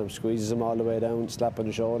sitting on him, squeezes him all the way down, slap on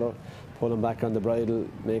the shoulder, pull him back on the bridle,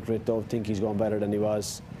 make Rit Dove think he's going better than he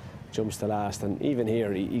was, jumps to last, and even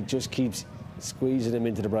here he just keeps squeezing him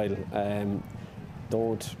into the bridle.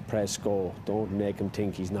 Don't press go, don't make him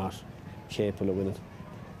think he's not capable of winning.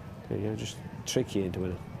 Yeah, just trick you into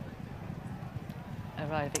winning. A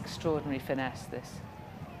ride of extraordinary finesse, this.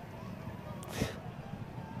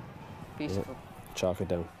 Beautiful. Chalk it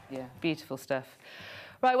down. Yeah, beautiful stuff.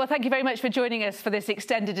 Right, well, thank you very much for joining us for this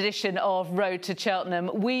extended edition of Road to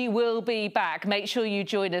Cheltenham. We will be back. Make sure you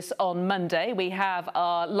join us on Monday. We have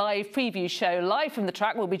our live preview show live from the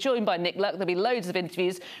track. We'll be joined by Nick Luck. There'll be loads of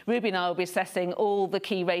interviews. Ruby and I will be assessing all the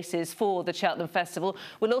key races for the Cheltenham Festival.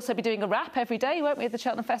 We'll also be doing a wrap every day, won't we, at the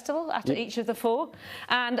Cheltenham Festival, after each of the 4.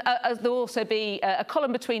 And there'll also be a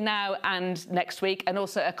column between now and next week, and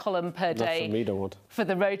also a column per day for me, don't want. For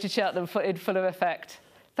the Road to Cheltenham in full effect.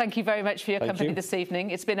 Thank you very much for your company this evening.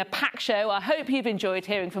 It's been a packed show. I hope you've enjoyed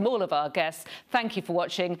hearing from all of our guests. Thank you for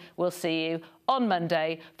watching. We'll see you on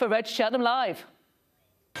Monday for Road to Cheltenham Live.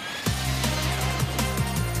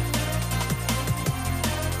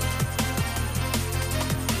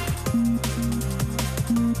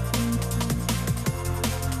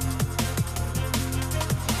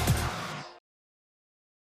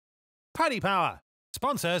 Paddy Power,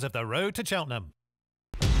 sponsors of the Road to Cheltenham.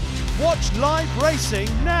 Watch live racing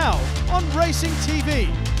now on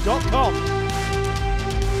racingtv.com.